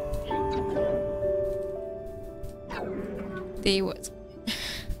 Day was.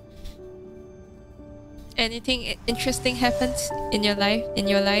 Anything interesting happens in your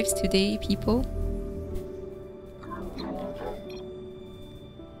lives today, people?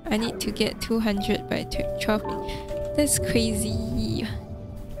 I need to get 200 by 12. That's crazy.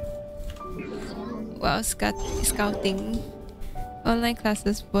 Wow, scouting. Online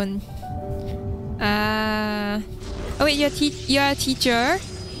classes won. Oh wait, you're a teacher?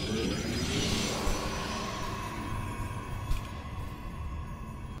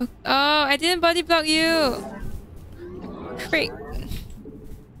 Oh, I didn't body block you. Freak.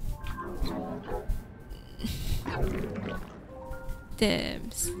 Damn.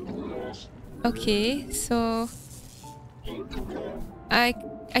 Okay, so I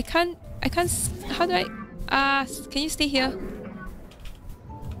can't. How do I? Can you stay here?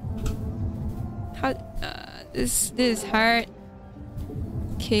 How? This is hard.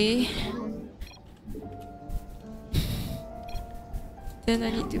 Okay. Then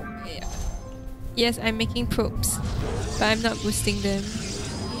I need to. Yeah. Yes, I'm making probes, but I'm not boosting them.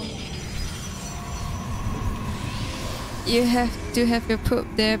 You have to have your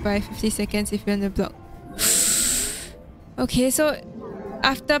probe there by 50 seconds if you want to block. Okay, so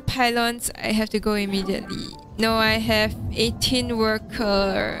after pylons, I have to go immediately. No, I have 18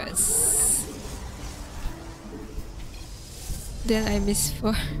 workers. Then I miss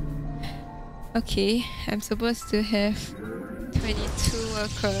 4. Okay, I'm supposed to have 22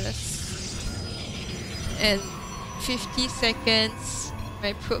 workers. And 50 seconds,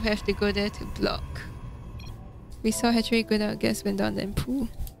 my probe have to go there to block. We saw hatchery go down, gas went down, then pool.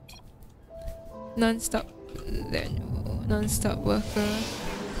 Non-stop worker.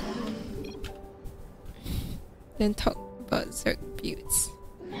 Then talk about Zerg builds.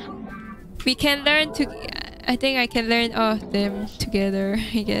 We can learn to. I think I can learn all of them together,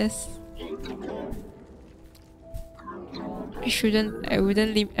 I guess.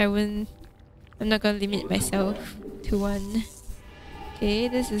 I'm not gonna limit myself to one. Okay,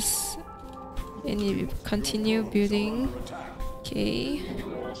 this is. I need to continue building. Okay.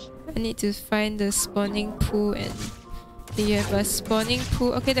 I need to find the spawning pool and Do you have a spawning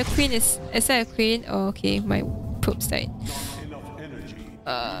pool? Okay, the queen is that a queen? Oh, okay, my probe side. Enough energy.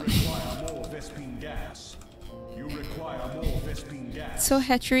 Require more Vespine gas. You require more Vespine gas. So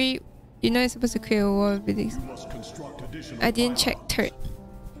hatchery, you know it's supposed to create a wall with this. You must construct additional I didn't fire. check turret.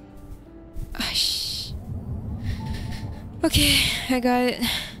 Ash. Okay, I got it.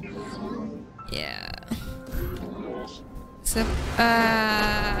 Yeah. So,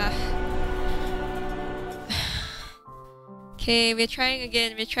 okay, we're trying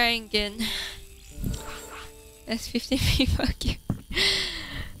again. That's 15 people.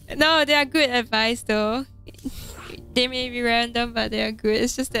 No, they are good advice though. They may be random, but they are good.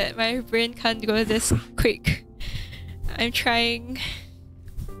 It's just that my brain can't go this quick. I'm trying.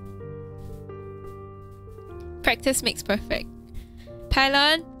 Practice makes perfect.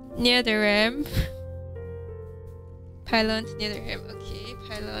 Pylon near the ramp. Pylons near the ramp. Okay,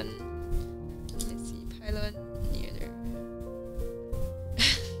 pylon. Let's see, pylon near the ramp.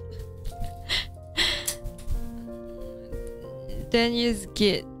 Then use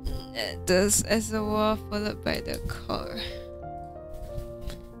git as a wall followed by the core.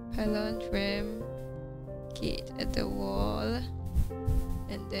 Pylon, ramp, gate at the wall,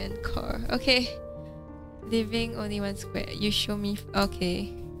 and then core. Okay. Living only 1 square. You show me.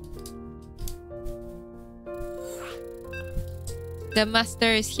 Okay. The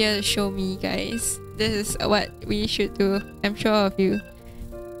master is here to show me, guys. This is what we should do. I'm sure all of you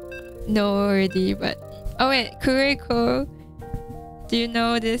know already, but oh wait, Kuriko, do you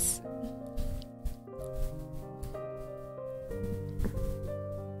know this?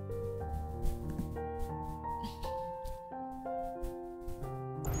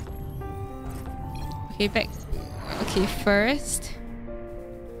 Okay, back. Okay, first.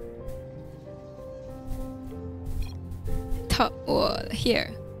 Top wall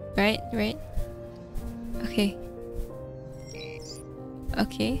here. Right? Okay.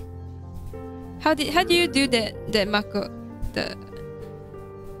 Okay. How do you do that macro? The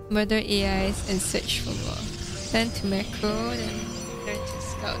murder AIs and search for more. Learn to macro, then learn to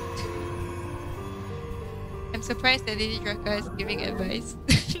scout. I'm surprised that Lady Draka is giving advice.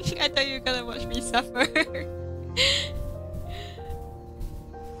 I thought you were gonna watch me suffer.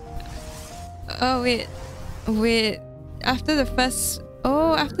 Oh wait. After the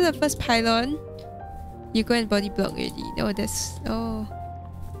first pylon, you go and body block already. No, that's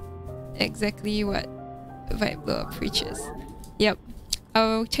exactly what Vibe Blow Up preaches. Yep.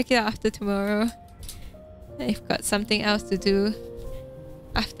 I'll check it out after tomorrow. I've got something else to do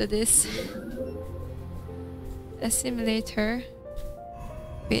after this. A simulator.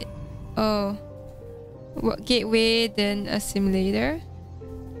 Wait. Oh. What gateway then a simulator?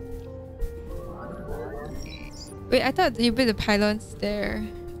 Wait, I thought you built the pylons there.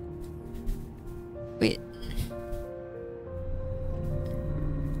 Wait.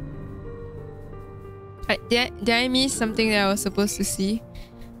 Did I miss something that I was supposed to see?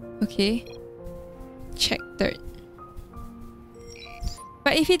 Okay. Check third.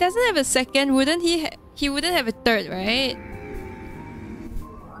 But if he doesn't have a second, wouldn't he wouldn't have a third, right?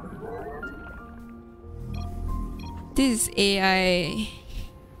 This is AI.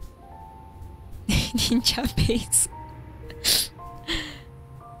 Ninja base.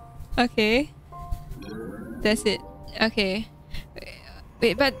 Okay. That's it. Okay.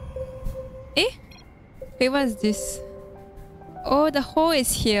 Wait, but... Eh? Wait, what is this? Oh, the hole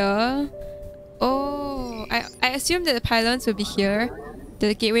is here. Oh, I assume that the pylons will be here.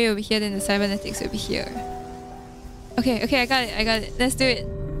 The gateway will be here, then the cybernetics will be here. Okay, I got it. Let's do it.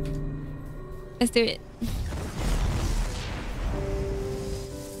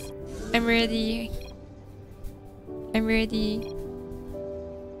 I'm ready.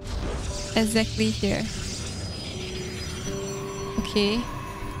 Exactly here. Okay.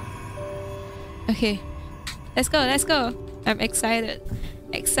 Let's go. I'm excited.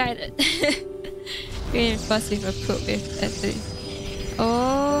 Reinforce with a probe with at least.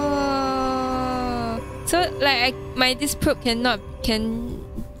 Oh. So like this probe can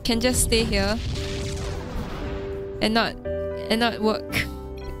just stay here and not work.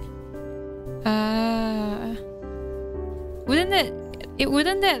 Wouldn't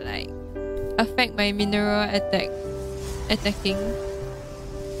that like affect my mineral attacking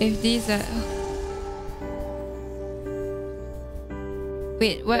if these are...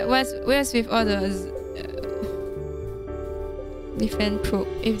 Wait, where's with all the defend probe?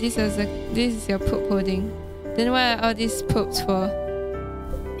 If this is your probe holding, then what are all these probes for?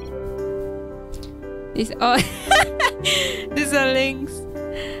 These all these are links.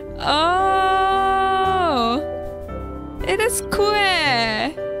 Oh, it is cool.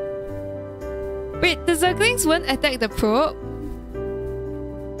 Wait, the Zerglings won't attack the probe?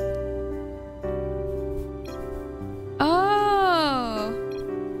 Oh!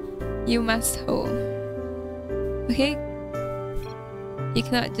 You must hold. Okay? You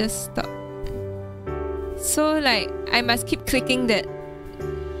cannot just stop. So like, I must keep clicking that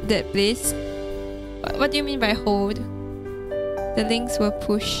place. What do you mean by hold? The links will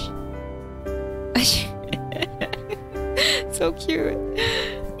push. So cute.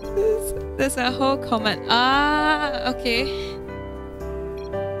 There's a whole command. Ah, okay.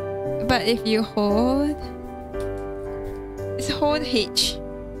 But if you hold, it's hold H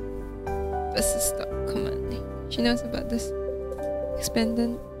versus stop command. She knows about this.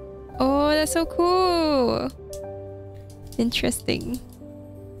 Expanded. Oh, that's so cool. Interesting.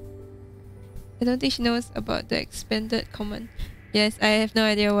 I don't think she knows about the expanded command. Yes, I have no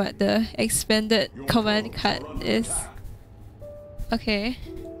idea what the expanded command card is. Okay.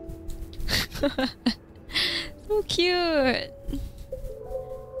 So cute.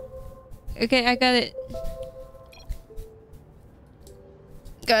 Okay, I got it.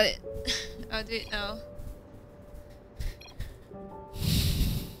 Got it. I'll do it now.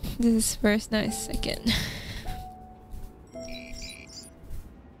 This is first, now it's second.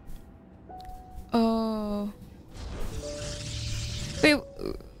 Oh. Wait.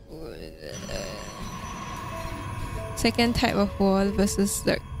 Second type of wall versus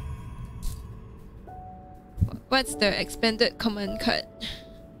the... What's the expanded command card?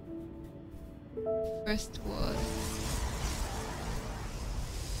 First wall.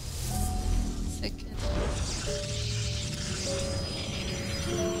 Second.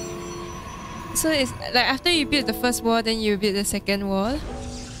 So it's like after you build the first wall, then you build the second wall?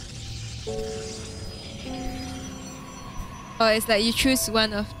 Or it's like you choose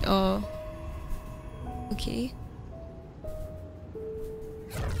one of... Oh. Okay.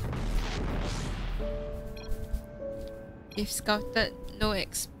 If scouted, no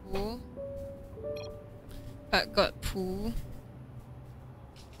expo. But got pool.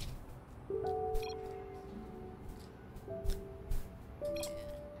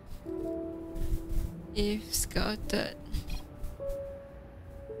 If scouted,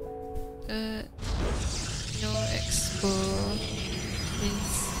 no expo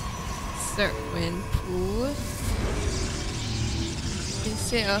insert when pool.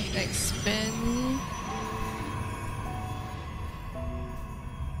 Instead of expand,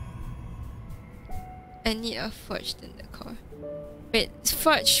 I need a forged in the core. Wait,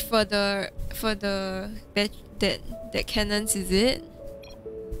 forged for the that cannons, is it?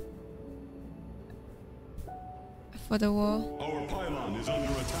 For the wall. Our pylon is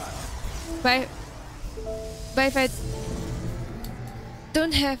under attack. But if I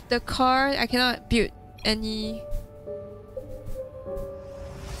don't have the car, I cannot build any.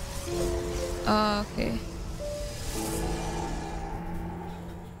 Oh, okay.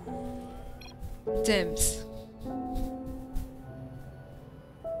 Dams.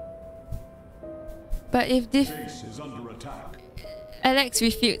 But if this Base is under attack. Alex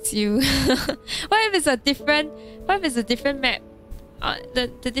refutes you. What if it's a different? What if it's a different map?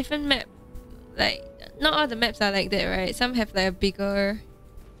 The different map, like not all the maps are like that, right? Some have like a bigger.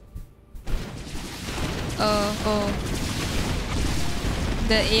 Oh.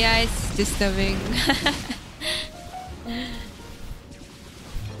 The AI is disturbing.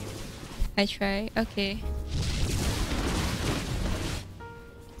 I try. Okay.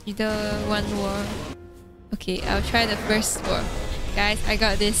 Either one war. Okay, I'll try the first war. Guys, I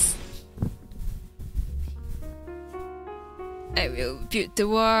got this. I will build the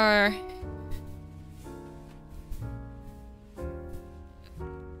war.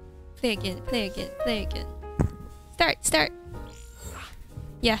 Play again, play again, play again. Start.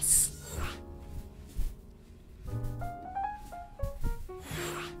 Yes.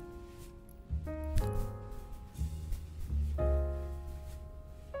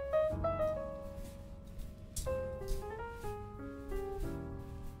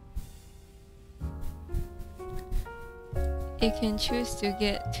 You can choose to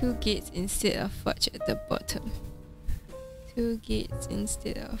get 2 gates instead of forge at the bottom. 2 gates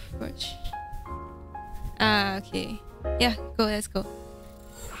instead of forge. Ah, okay. Yeah, go, let's go.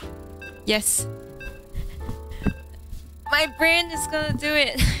 Yes. My brain is gonna do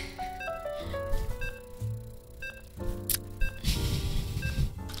it.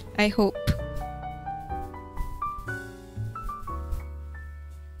 I hope.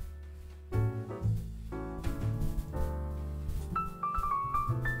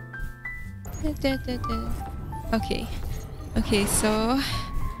 Okay, so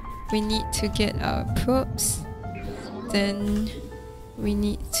we need to get our probes. Then we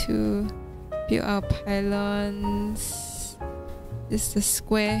need to build our pylons. This is the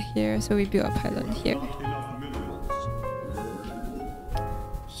square here, so we build a pylon here. Not enough minerals.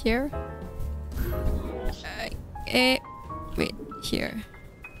 Here. Wait, here.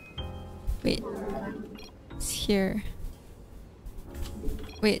 Wait, it's here.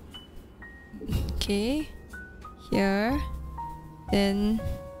 Wait. Okay. Here. Then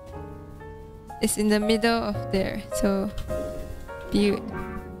it's in the middle of there, so build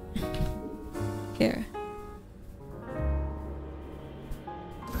here.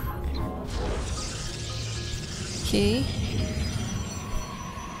 Okay.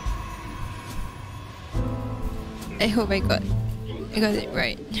 I hope I got it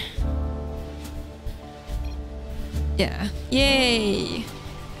right. Yeah. Yay!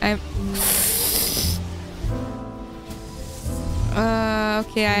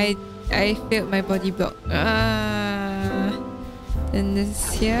 Okay, I failed my body block. Then this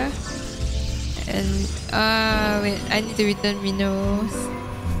is here. And wait, I need to return minerals.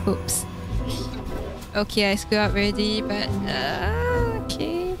 Oops. Okay, I screwed up already, but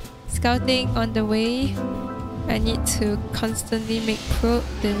okay. Scouting on the way. I need to constantly make probe,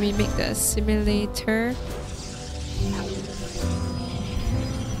 then we make the simulator.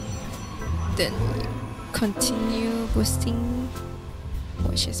 Then continue boosting.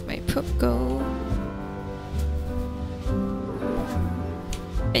 Watch as my probe go.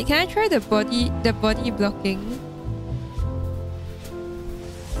 Wait, can I try the body blocking?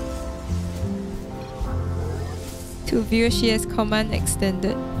 To view, she has command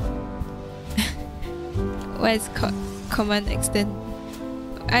extended. What is command extend?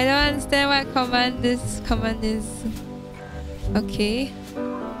 I don't understand what command this command is. Okay.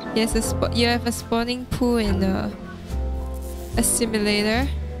 Yes, you have a spawning pool in a simulator.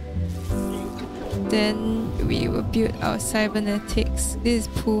 Then we will build our cybernetics. This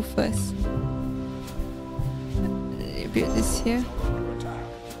is pool first. Build this here.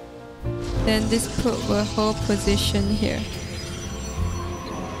 Then this probe will hold position here.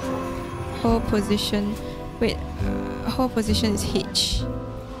 Hold position. Wait, hold position is H.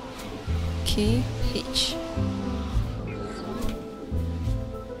 Okay, H.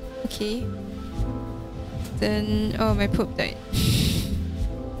 Okay. Then, oh, my probe died.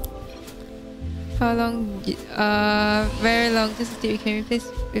 How long? Very long. Just until we can replace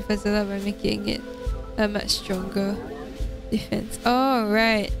with a Zilla by making it a much stronger defense. Oh,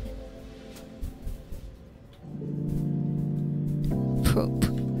 right. Probe.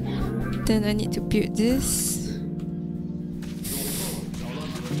 Then I need to build this.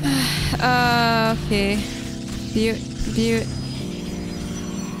 Okay.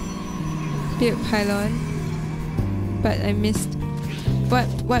 Build pylon. But I missed.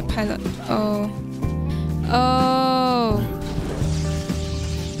 What pylon? Oh.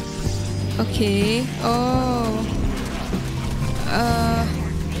 Okay.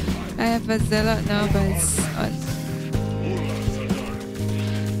 I have a zealot now, but it's on.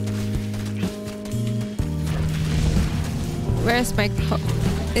 Where's my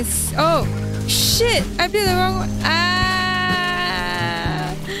It's oh shit! I built the wrong one.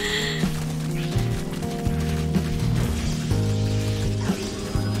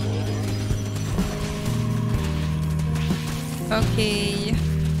 Okay.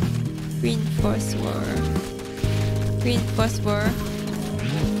 Reinforce war. Reinforce war.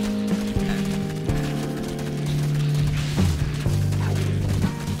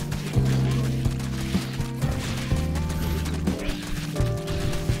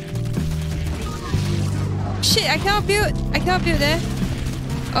 Shit, I cannot build there.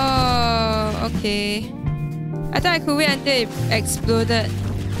 Oh, okay. I thought I could wait until it exploded.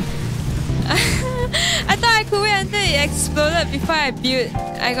 I thought I could wait until it exploded before I built.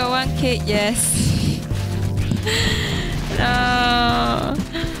 I got 1k, yes.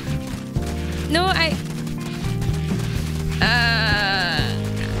 No,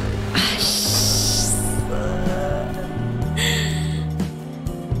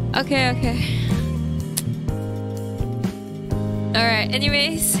 okay. Alright,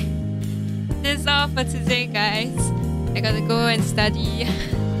 anyways, this is all for today, guys. I gotta go and study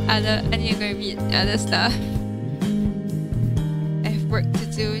I need to go and read other stuff. I have work to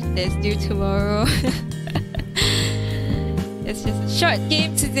do that's due tomorrow. It's just a short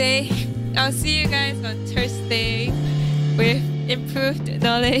game today. I'll see you guys on Thursday with improved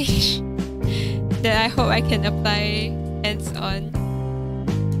knowledge that I hope I can apply hands-on.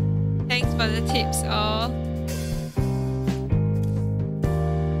 Thanks for the tips all.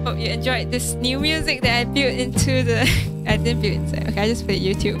 Hope you enjoyed this new music that I built into the... I didn't build inside. Okay, I just put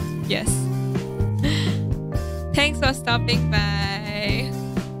YouTube. Yes. Thanks for stopping by.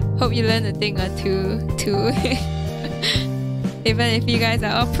 Hope you learn a thing or two too. Even if you guys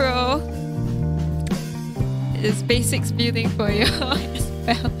are all pro, it's basics building for you as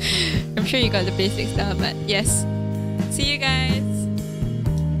well. I'm sure you got the basics down, but yes. See you guys.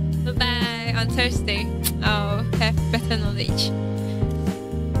 Bye bye. On Thursday, I'll have better knowledge.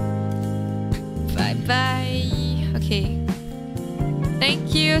 Bye bye. Okay.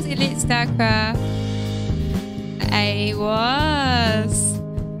 Thank you, Elite StarCraft. I was,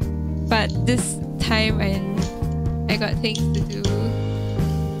 but this time I got things to do.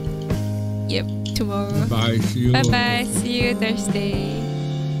 Yep, tomorrow. Bye. See you. Bye bye. See you Thursday.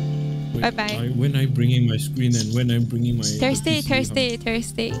 Wait, Bye bye. When I'm bringing my screen and when I'm bringing my Thursday, PC,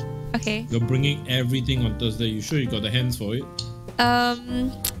 Thursday. Okay. You're bringing everything on Thursday. You sure you got the hands for it?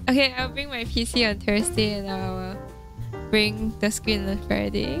 Okay, I'll bring my PC on Thursday and I'll bring the screen on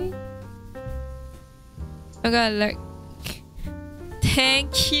Friday. I'm gonna look.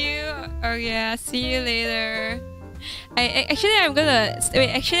 Thank you. Oh yeah, see you later. I'm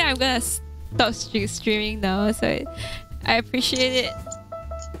gonna stop streaming now. So I appreciate it,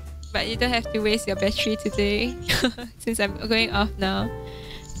 but you don't have to waste your battery today since I'm going off now.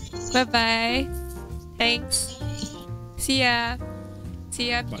 Bye bye. Thanks. See ya. See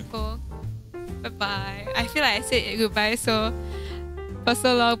ya, people. Bye bye. I feel like I said goodbye for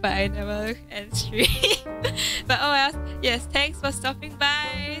so long, but I never end stream. But oh well. Yes, thanks for stopping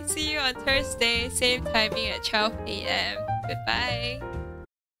by. See you on Thursday, same timing at 12 AM. Goodbye.